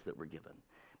snippets that we're given.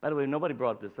 By the way, nobody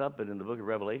brought this up, but in the book of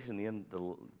Revelation,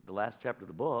 the last chapter of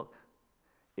the book,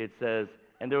 it says,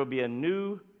 and there will be a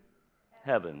new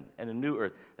heaven and a new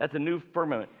earth. That's a new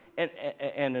firmament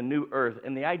and a new earth.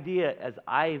 And the idea, as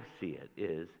I see it,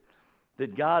 is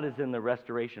that God is in the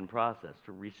restoration process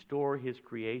to restore his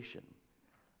creation.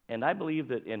 And I believe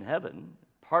that in heaven,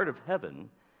 part of heaven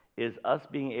is us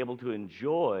being able to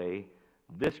enjoy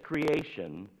this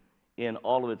creation in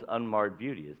all of its unmarred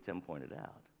beauty, as Tim pointed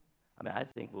out. I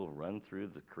think we'll run through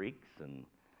the creeks and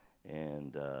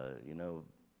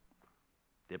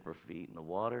dip our feet in the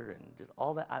water and just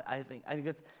all that. I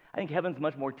think heaven's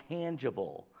much more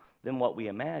tangible than what we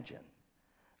imagine.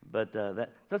 But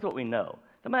that's what we know.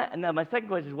 So now my second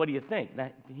question is, what do you think? Now,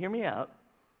 hear me out.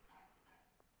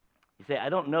 You say, I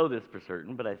don't know this for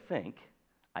certain, but I think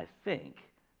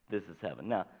this is heaven.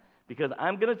 Now, because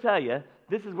I'm going to tell you,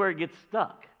 this is where it gets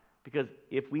stuck. Because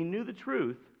if we knew the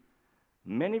truth,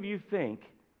 many of you think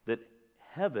that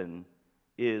heaven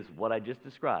is what I just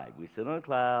described. We sit on a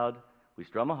cloud, we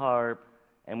strum a harp,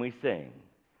 and we sing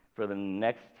for the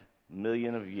next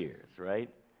million of years, right?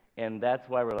 And that's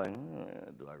why we're like,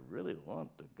 do I really want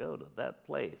to go to that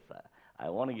place? I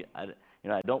want to get,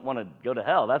 I don't want to go to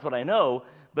hell. That's what I know.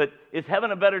 But is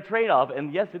heaven a better trade-off?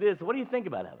 And yes, it is. So what do you think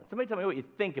about heaven? Somebody tell me what you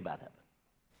think about heaven.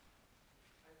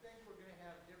 I think we're going to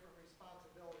have different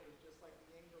responsibilities, just like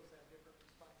the angels have different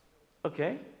responsibilities.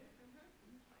 Okay.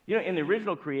 You know, in the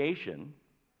original creation,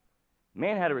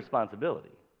 man had a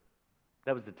responsibility.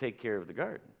 That was to take care of the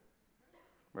garden,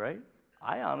 right?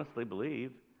 I honestly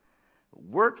believe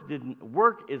work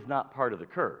is not part of the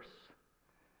curse.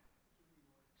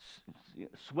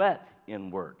 Sweat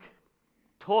in work,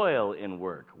 toil in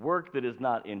work that is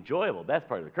not enjoyable, that's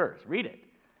part of the curse. Read it,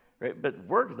 right? But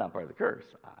work is not part of the curse.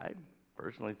 I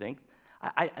personally think,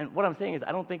 and what I'm saying is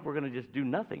I don't think we're going to just do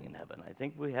nothing in heaven. I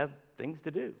think we have things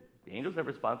to do. The angels have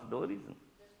responsibilities, and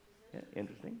yeah,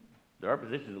 interesting. There are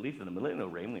positions, at least in the millennial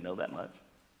reign, we know that much.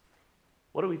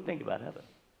 What do we think about heaven?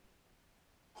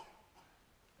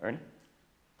 Ernie?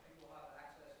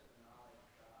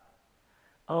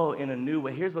 Oh, in a new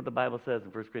way. Here's what the Bible says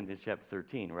in 1 Corinthians chapter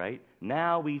 13, right?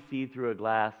 Now we see through a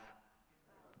glass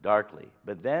darkly,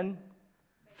 but then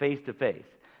face to face.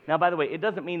 Now, by the way, it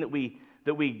doesn't mean that we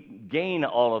gain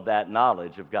all of that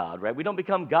knowledge of God, right? We don't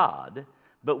become God,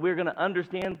 but we're going to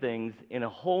understand things in a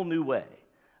whole new way.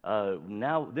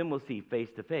 Then we'll see face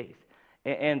to face.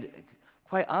 And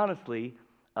quite honestly,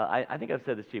 I think I've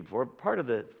said this to you before, part of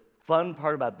the fun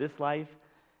part about this life,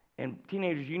 and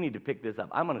teenagers, you need to pick this up.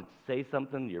 I'm going to say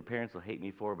something your parents will hate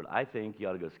me for, but I think you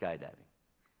ought to go skydiving.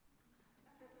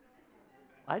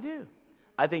 I do.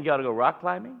 I think you ought to go rock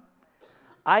climbing.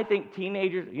 I think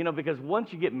teenagers, because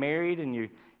once you get married and you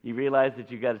realize that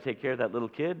you got to take care of that little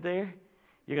kid there,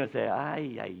 you're going to say,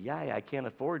 I can't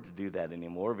afford to do that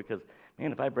anymore because,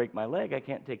 man, if I break my leg, I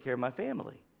can't take care of my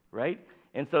family, right?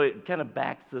 And so it kind of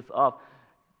backs this off.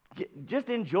 Just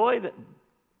enjoy that,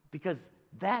 because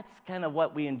that's kind of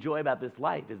what we enjoy about this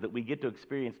life, is that we get to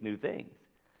experience new things.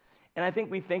 And I think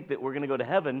we think that we're going to go to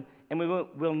heaven and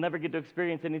we'll never get to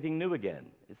experience anything new again.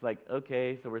 It's like,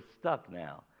 okay, so we're stuck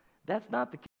now. That's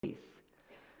not the case.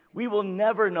 We will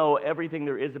never know everything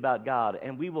there is about God,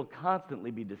 and we will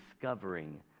constantly be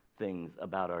discovering things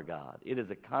about our God. It is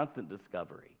a constant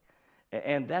discovery.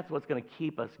 And that's what's going to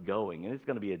keep us going, and it's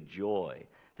going to be a joy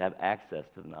to have access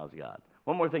to the knowledge of God.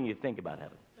 One more thing you think about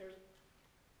heaven.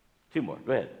 Two more.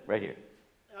 Go ahead. Right here.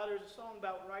 Now, there's a song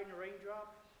about riding a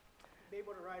raindrop. Be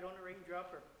able to ride on a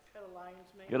raindrop or pet a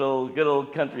lion's mane. Good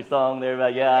old country song there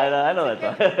about, I know that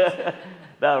song.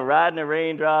 About riding a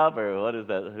raindrop, or what is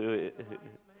that?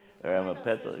 Or I'm a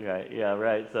pet, right? Yeah,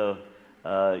 right. So,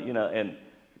 and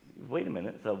wait a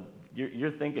minute. So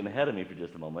you're thinking ahead of me for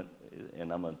just a moment,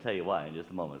 and I'm going to tell you why in just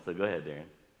a moment. So go ahead, Darren.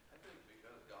 I think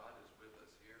because God is with us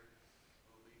here,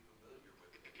 we'll be familiar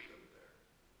with each other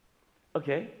there.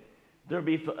 Okay.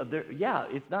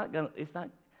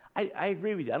 I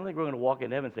agree with you. I don't think we're going to walk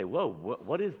into heaven and say, whoa,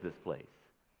 what is this place?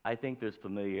 I think there's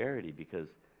familiarity because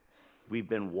we've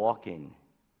been walking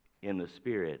in the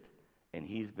Spirit, and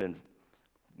He's been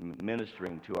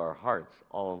ministering to our hearts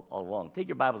all along. Take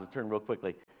your Bibles and turn real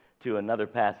quickly to another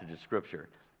passage of Scripture,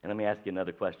 and let me ask you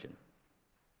another question.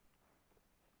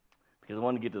 Because I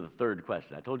want to get to the third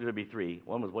question. I told you there'd be three.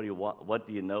 One was, what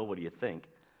do you know? What do you think?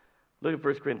 Look at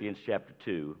 1 Corinthians chapter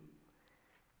 2.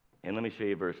 And let me show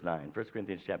you verse 9. 1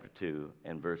 Corinthians chapter 2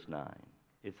 and verse 9.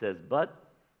 It says, but,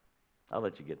 I'll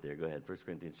let you get there. Go ahead. 1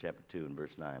 Corinthians chapter 2 and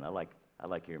verse 9. I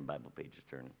like hearing Bible pages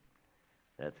turning.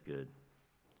 That's good.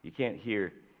 You can't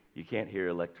hear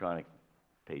electronic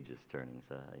pages turning,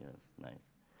 so it's nice.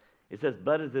 It says,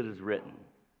 but as it is written.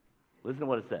 Listen to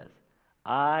what it says.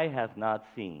 Eye hath not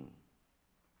seen,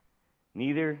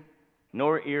 neither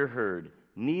nor ear heard,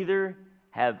 neither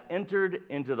have entered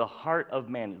into the heart of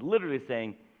man. It's literally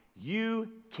saying, you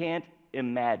can't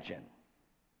imagine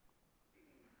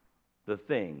the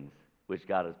things which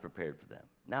God has prepared for them.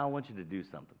 Now I want you to do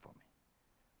something for me.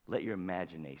 Let your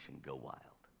imagination go wild.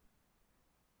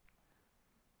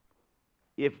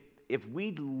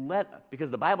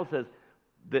 Because the Bible says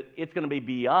that it's going to be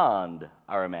beyond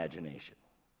our imagination.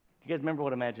 You guys remember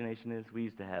what imagination is? We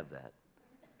used to have that.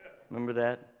 Remember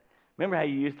that? Remember how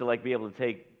you used to be able to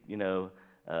take,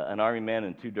 an army man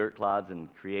and two dirt clods and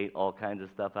create all kinds of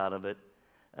stuff out of it?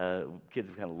 Kids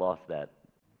have kind of lost that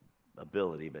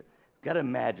ability, but you've got to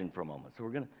imagine for a moment. So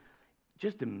we're going to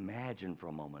just imagine for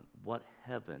a moment what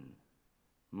heaven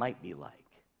might be like.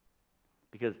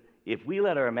 Because if we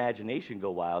let our imagination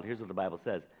go wild, here's what the Bible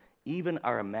says: even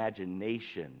our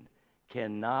imagination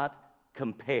cannot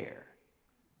compare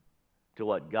to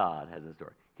what God has in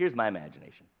store. Here's my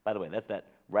imagination. By the way, that's that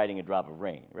writing a drop of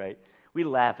rain, right? We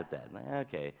laugh at that. Like,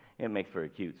 okay, it makes for a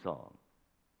cute song.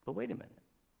 But wait a minute.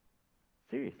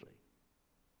 Seriously.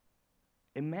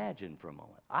 Imagine for a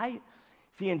moment.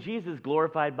 In Jesus'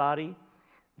 glorified body,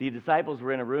 the disciples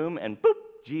were in a room, and boop,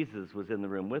 Jesus was in the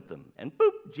room with them. And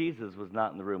boop, Jesus was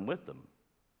not in the room with them.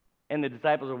 And the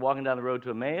disciples were walking down the road to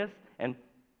Emmaus, and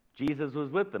Jesus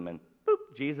was with them. And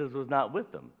boop, Jesus was not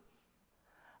with them.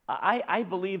 I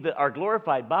believe that our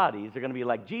glorified bodies are going to be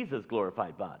like Jesus'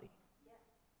 glorified body.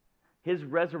 His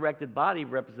resurrected body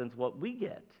represents what we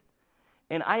get.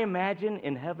 And I imagine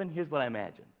in heaven, here's what I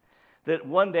imagine. That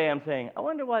one day I'm saying, I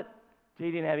wonder what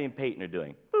J.D. and Abby and Peyton are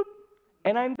doing. Boop.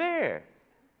 And I'm there.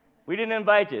 We didn't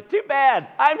invite you. Too bad.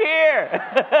 I'm here.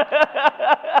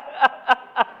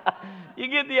 You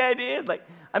get the idea? It's like,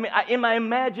 in my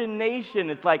imagination,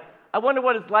 it's like, I wonder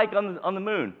what it's like on the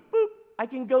moon. Boop. I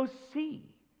can go see.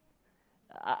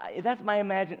 That's my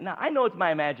imagination. Now, I know it's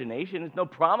my imagination. There's no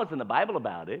promise in the Bible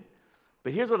about it.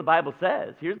 But here's what the Bible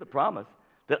says. Here's the promise.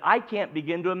 That I can't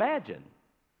begin to imagine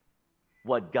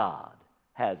what God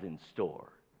has in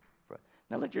store.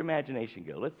 Now let your imagination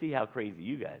go. Let's see how crazy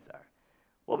you guys are.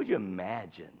 What would you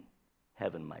imagine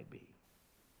heaven might be?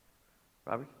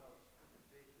 Robert?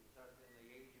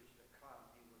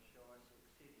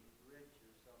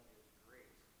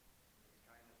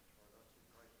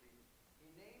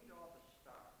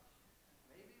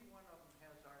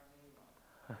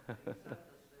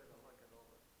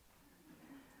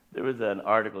 There was an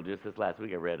article just this last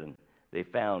week I read, and they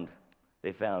found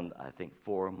I think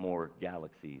 4 more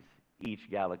galaxies, each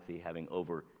galaxy having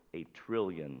over 1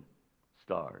 trillion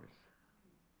stars.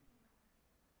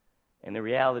 And the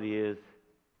reality is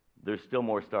there's still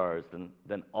more stars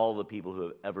than all the people who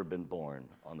have ever been born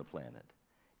on the planet.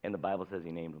 And the Bible says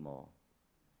he named them all.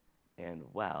 And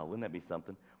wow, wouldn't that be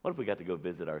something? What if we got to go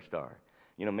visit our star?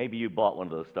 Maybe you bought one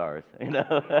of those stars.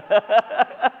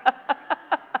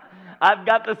 I've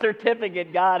got the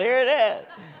certificate, God. Here it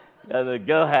is.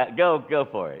 Go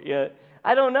for it. Yeah.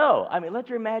 I don't know. Let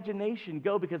your imagination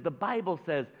go, because the Bible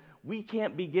says we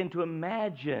can't begin to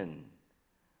imagine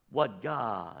what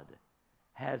God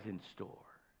has in store.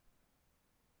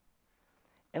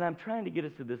 And I'm trying to get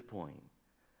us to this point.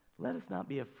 Let us not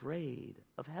be afraid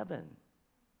of heaven.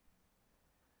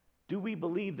 Do we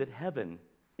believe that heaven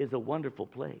is a wonderful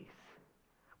place?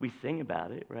 We sing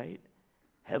about it, right?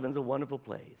 Heaven's a wonderful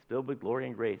place, filled with glory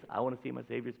and grace. I want to see my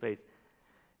Savior's face.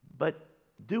 But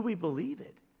do we believe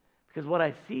it? Because what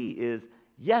I see is,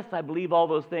 yes, I believe all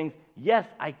those things. Yes,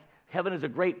 heaven is a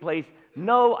great place.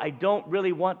 No, I don't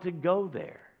really want to go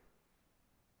there.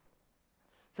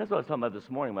 That's what I was talking about this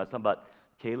morning when I was talking about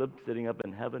Caleb sitting up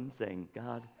in heaven saying,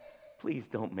 God, please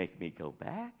don't make me go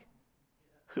back.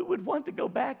 Who would want to go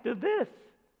back to this?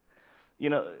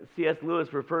 C.S.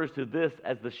 Lewis refers to this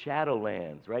as the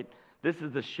Shadowlands, right? This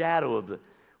is the shadow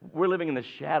we're living in the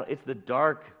shadow. It's the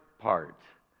dark part.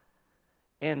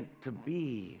 And to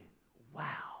be,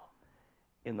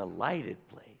 in the lighted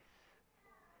place.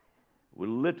 We're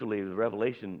literally, the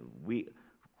Revelation,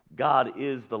 God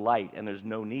is the light, and there's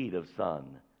no need of sun.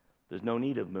 There's no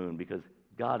need of moon, because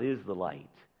God is the light.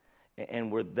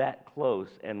 And we're that close,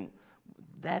 and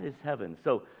that is heaven.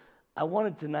 So I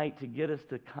wanted tonight to get us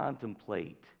to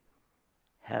contemplate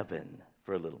heaven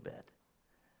for a little bit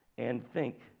and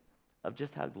think of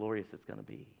just how glorious it's going to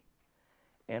be.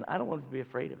 And I don't want us to be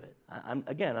afraid of it.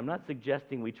 I'm not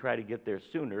suggesting we try to get there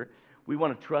sooner. We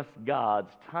want to trust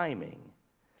God's timing.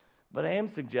 But I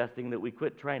am suggesting that we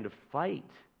quit trying to fight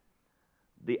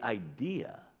the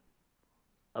idea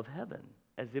of heaven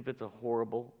as if it's a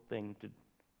horrible thing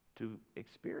to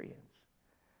experience.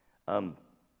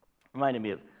 Reminded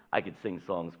me of, I could sing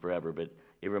songs forever, but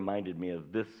it reminded me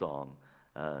of this song.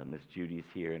 Miss Judy's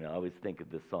here, and I always think of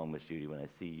this song, Miss Judy, when I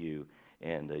see you,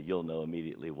 and you'll know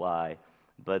immediately why.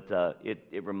 But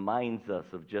it reminds us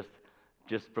of just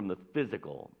from the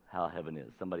physical how heaven is.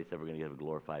 Somebody said we're going to have a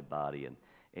glorified body,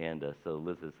 and so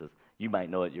Liz says, you might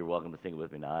know it, you're welcome to sing it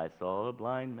with me now. I saw a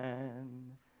blind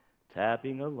man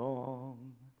tapping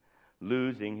along,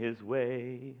 losing his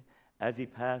way as he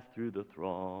passed through the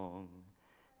throng.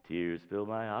 Tears filled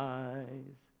my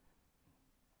eyes.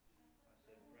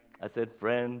 I said,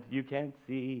 friend, you can't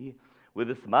see. With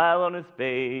a smile on his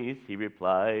face, he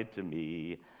replied to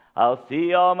me, I'll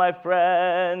see all my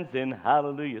friends in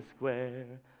Hallelujah Square.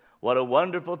 What a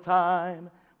wonderful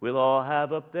time we'll all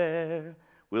have up there.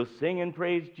 We'll sing and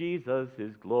praise Jesus,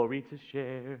 his glory to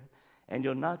share. And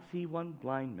you'll not see one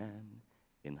blind man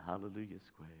in Hallelujah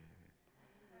Square.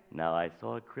 Now I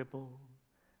saw a cripple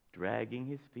dragging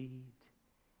his feet.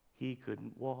 He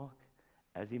couldn't walk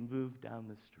as he moved down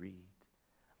the street.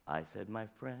 I said, my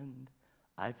friend,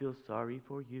 I feel sorry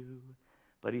for you.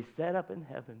 But he said up in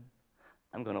heaven,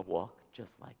 I'm going to walk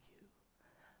just like you.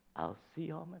 I'll see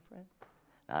y'all, my friend.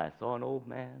 Now I saw an old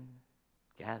man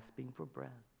gasping for breath.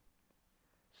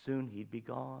 Soon he'd be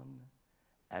gone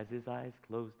as his eyes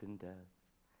closed in death.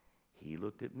 He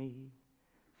looked at me,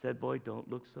 said, boy, don't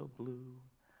look so blue.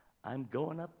 I'm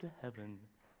going up to heaven.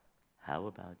 How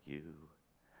about you?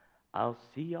 I'll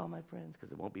see y'all, my friends, because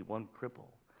there won't be one cripple.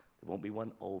 There won't be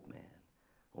one old man.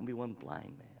 There won't be one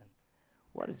blind man.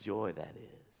 What a joy that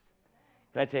is.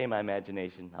 Can I tell you my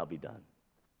imagination? I'll be done.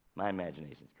 My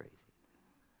imagination's crazy.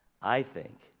 I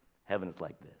think heaven is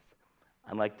like this.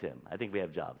 I'm like Tim. I think we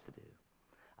have jobs to do.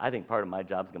 I think part of my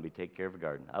job is going to be take care of a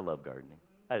garden. I love gardening.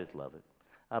 I just love it.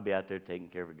 I'll be out there taking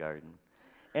care of a garden.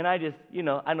 And I just,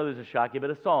 I know this is shocking, but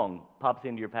a song pops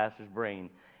into your pastor's brain,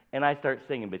 and I start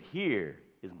singing, but here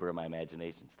is where my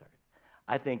imagination starts.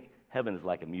 I think heaven is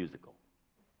like a musical.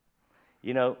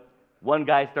 One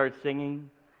guy starts singing,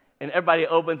 and everybody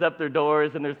opens up their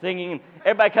doors, and they're singing, and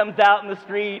everybody comes out in the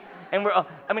street, and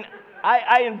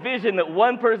I envision that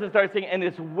one person starts singing, and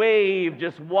this wave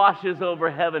just washes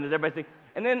over heaven as everybody sings.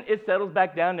 And then it settles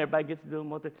back down, and everybody gets to do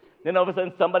what they... Then all of a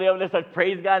sudden, somebody over there starts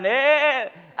praising God. And,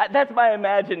 that's my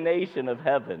imagination of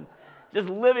heaven. Just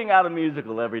living out a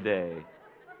musical every day.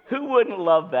 Who wouldn't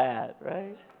love that,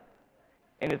 right?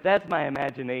 And if that's my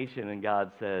imagination, and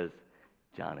God says,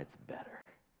 John, it's better.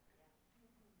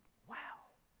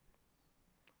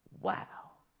 Wow.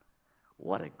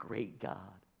 What a great God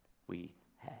we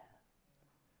have,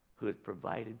 who has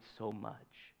provided so much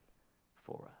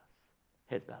for us.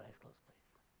 Heads bowed, eyes closed,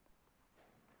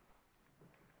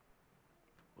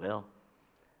 please. Well,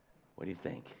 what do you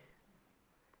think?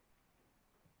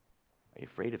 Are you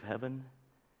afraid of heaven?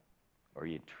 Or are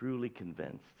you truly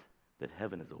convinced that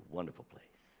heaven is a wonderful place,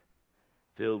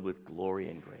 filled with glory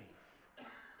and grace?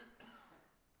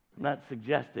 I'm not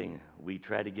suggesting we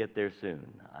try to get there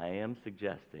soon. I am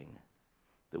suggesting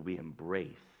that we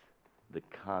embrace the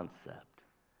concept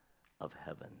of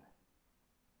heaven,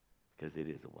 because it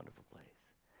is a wonderful place.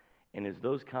 And it's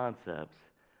those concepts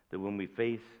that when we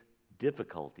face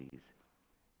difficulties,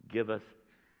 give us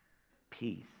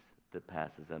peace that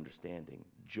passes understanding,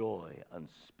 joy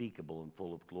unspeakable and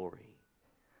full of glory,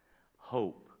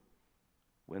 hope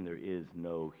when there is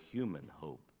no human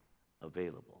hope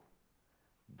available.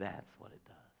 That's what it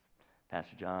does.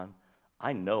 Pastor John,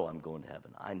 I know I'm going to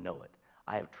heaven. I know it.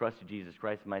 I have trusted Jesus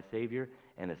Christ as my Savior,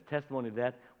 and as testimony to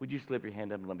that, would you slip your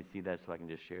hand up and let me see that so I can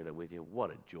just share that with you? What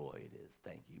a joy it is.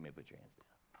 Thank you. You may put your hands down.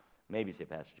 Maybe say,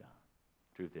 Pastor John,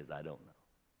 truth is, I don't know.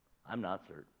 I'm not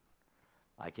certain.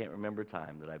 I can't remember a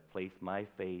time that I've placed my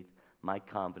faith, my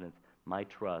confidence, my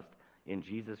trust in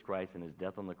Jesus Christ and his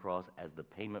death on the cross as the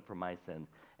payment for my sins.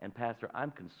 And Pastor,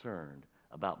 I'm concerned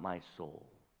about my soul,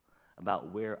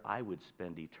 about where I would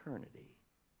spend eternity.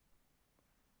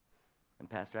 And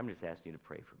Pastor, I'm just asking you to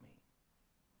pray for me.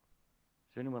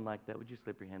 Is there anyone like that? Would you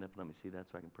slip your hand up and let me see that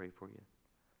so I can pray for you?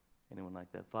 Anyone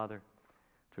like that? Father,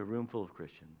 to a room full of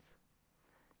Christians,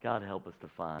 God, help us to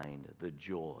find the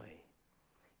joy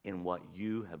in what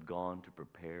you have gone to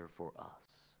prepare for us,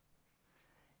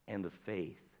 and the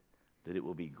faith that it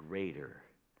will be greater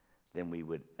than we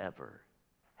would ever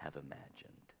have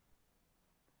imagined.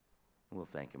 And we'll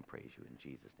thank and praise you. In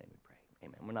Jesus' name we pray.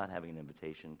 Amen. We're not having an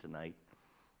invitation tonight.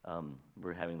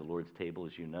 We're having the Lord's table,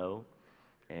 as you know.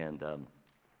 And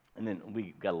then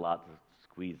we've got a lot to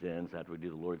squeeze in. So after we do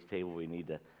the Lord's table, we need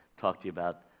to talk to you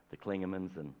about the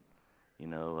Klingemans and,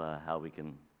 how we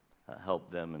can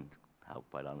help them, and how,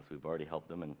 quite honestly, we've already helped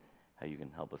them, and how you can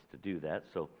help us to do that.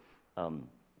 So I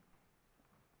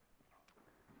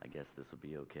guess this will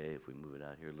be okay if we move it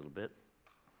out here a little bit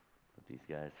with these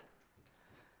guys.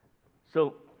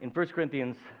 So in 1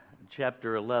 Corinthians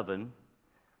chapter 11,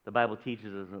 the Bible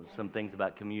teaches us some things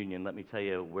about communion. Let me tell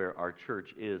you where our church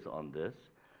is on this.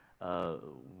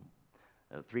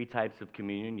 3 types of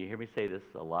communion. You hear me say this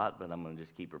a lot, but I'm going to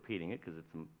just keep repeating it because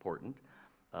it's important.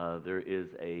 There is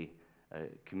a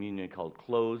communion called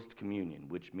closed communion,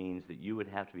 which means that you would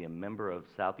have to be a member of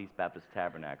Southeast Baptist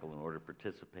Tabernacle in order to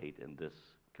participate in this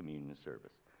communion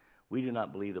service. We do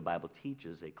not believe the Bible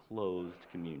teaches a closed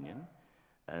communion,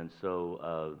 and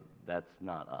so that's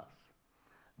not us.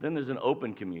 Then there's an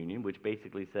open communion, which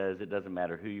basically says it doesn't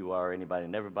matter who you are, anybody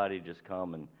and everybody, just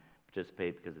come and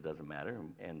participate because it doesn't matter,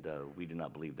 and we do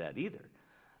not believe that either.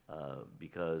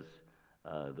 because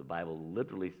the Bible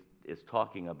literally is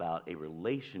talking about a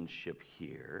relationship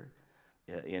here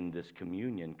in this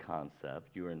communion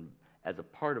concept. As a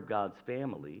part of God's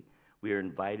family, we are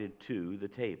invited to the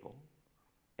table,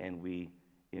 and we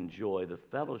enjoy the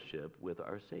fellowship with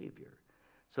our Savior.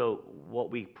 So what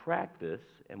we practice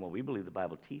and what we believe the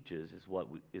Bible teaches is what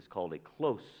is called a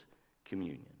close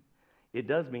communion. It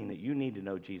does mean that you need to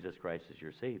know Jesus Christ as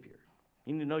your Savior.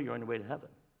 You need to know you're on your way to heaven.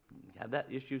 Have that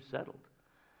issue settled.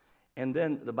 And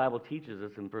then the Bible teaches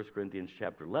us in 1 Corinthians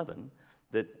chapter 11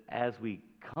 that as we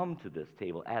come to this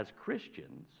table as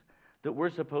Christians, that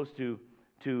we're supposed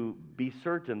to be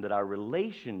certain that our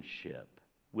relationship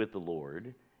with the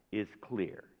Lord is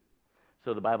clear.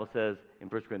 So the Bible says in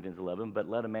 1 Corinthians 11, "But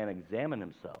let a man examine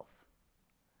himself,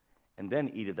 and then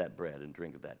eat of that bread and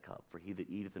drink of that cup. For he that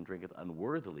eateth and drinketh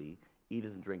unworthily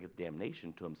eateth and drinketh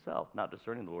damnation to himself, not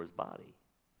discerning the Lord's body.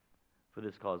 For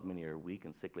this cause many are weak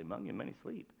and sickly among you, and many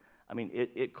sleep." I mean,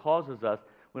 it causes us,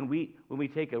 when we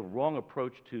take a wrong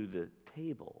approach to the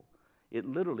table, it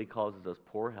literally causes us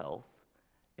poor health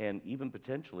and even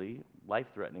potentially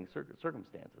life-threatening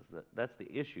circumstances. That's the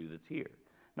issue that's here.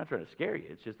 I'm not trying to scare you.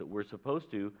 It's just that we're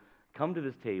supposed to come to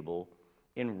this table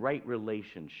in right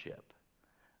relationship.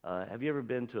 Have you ever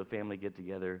been to a family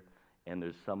get-together and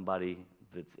there's somebody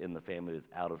that's in the family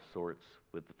that's out of sorts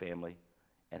with the family,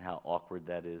 and how awkward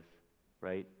that is,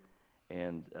 right?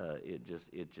 And it just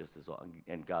is.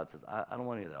 And God says, I don't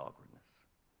want any of that awkwardness.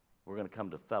 We're going to come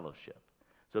to fellowship.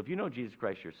 So if you know Jesus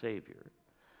Christ, your Savior,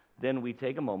 then we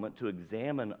take a moment to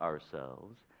examine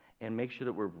ourselves and make sure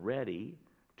that we're ready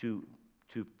to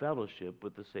fellowship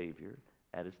with the Savior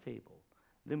at his table.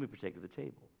 Then we partake of the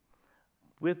table.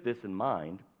 With this in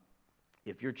mind,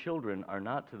 if your children are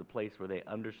not to the place where they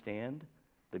understand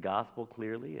the gospel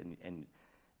clearly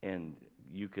and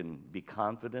you can be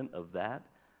confident of that,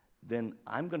 then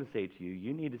I'm going to say to you,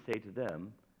 you need to say to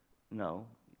them, no,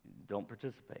 don't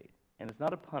participate. And it's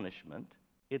not a punishment.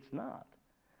 It's not.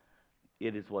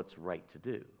 It is what's right to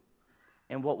do.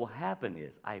 And what will happen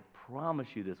is, I promise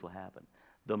you this will happen.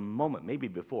 The moment, maybe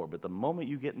before, but the moment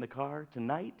you get in the car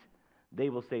tonight, they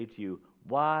will say to you,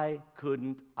 "Why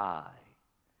couldn't I?"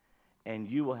 And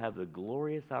you will have the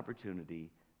glorious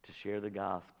opportunity to share the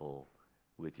gospel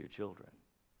with your children.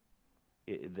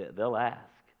 They'll ask.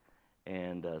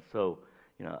 And so,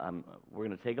 we're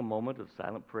going to take a moment of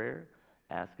silent prayer,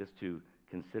 ask us to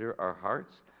consider our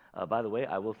hearts. By the way,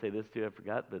 I will say this too, I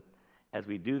forgot, that as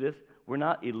we do this, we're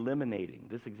not eliminating.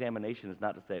 This examination is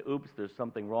not to say, oops, there's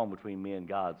something wrong between me and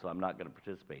God, so I'm not going to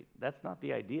participate. That's not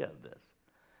the idea of this.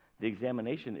 The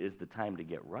examination is the time to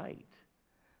get right.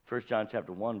 1 John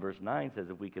chapter 1, verse 9 says,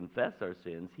 if we confess our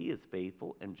sins, he is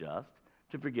faithful and just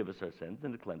to forgive us our sins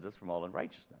and to cleanse us from all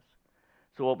unrighteousness.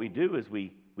 So what we do is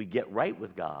we get right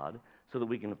with God so that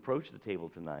we can approach the table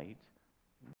tonight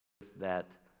with that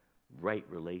right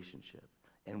relationship.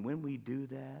 And when we do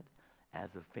that, as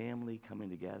a family coming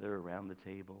together around the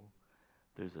table,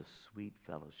 there's a sweet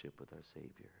fellowship with our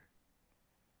Savior.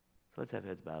 So let's have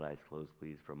heads bowed, eyes closed,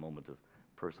 please, for a moment of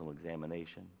personal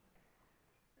examination.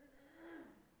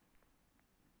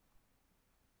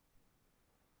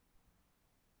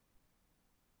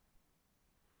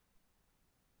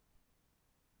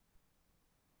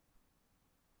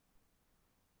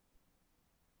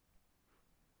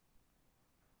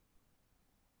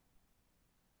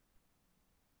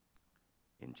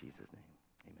 In Jesus' name,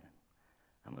 amen.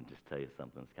 I'm going to just tell you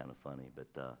something that's kind of funny,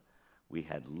 but we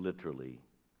had literally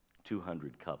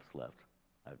 200 cups left.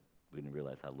 We didn't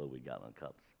realize how low we got on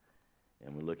cups.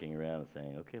 And we're looking around and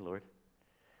saying, okay, Lord,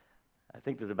 I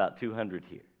think there's about 200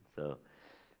 here. So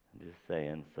I'm just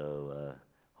saying,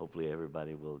 hopefully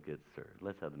everybody will get served.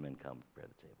 Let's have the men come prepare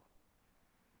the table.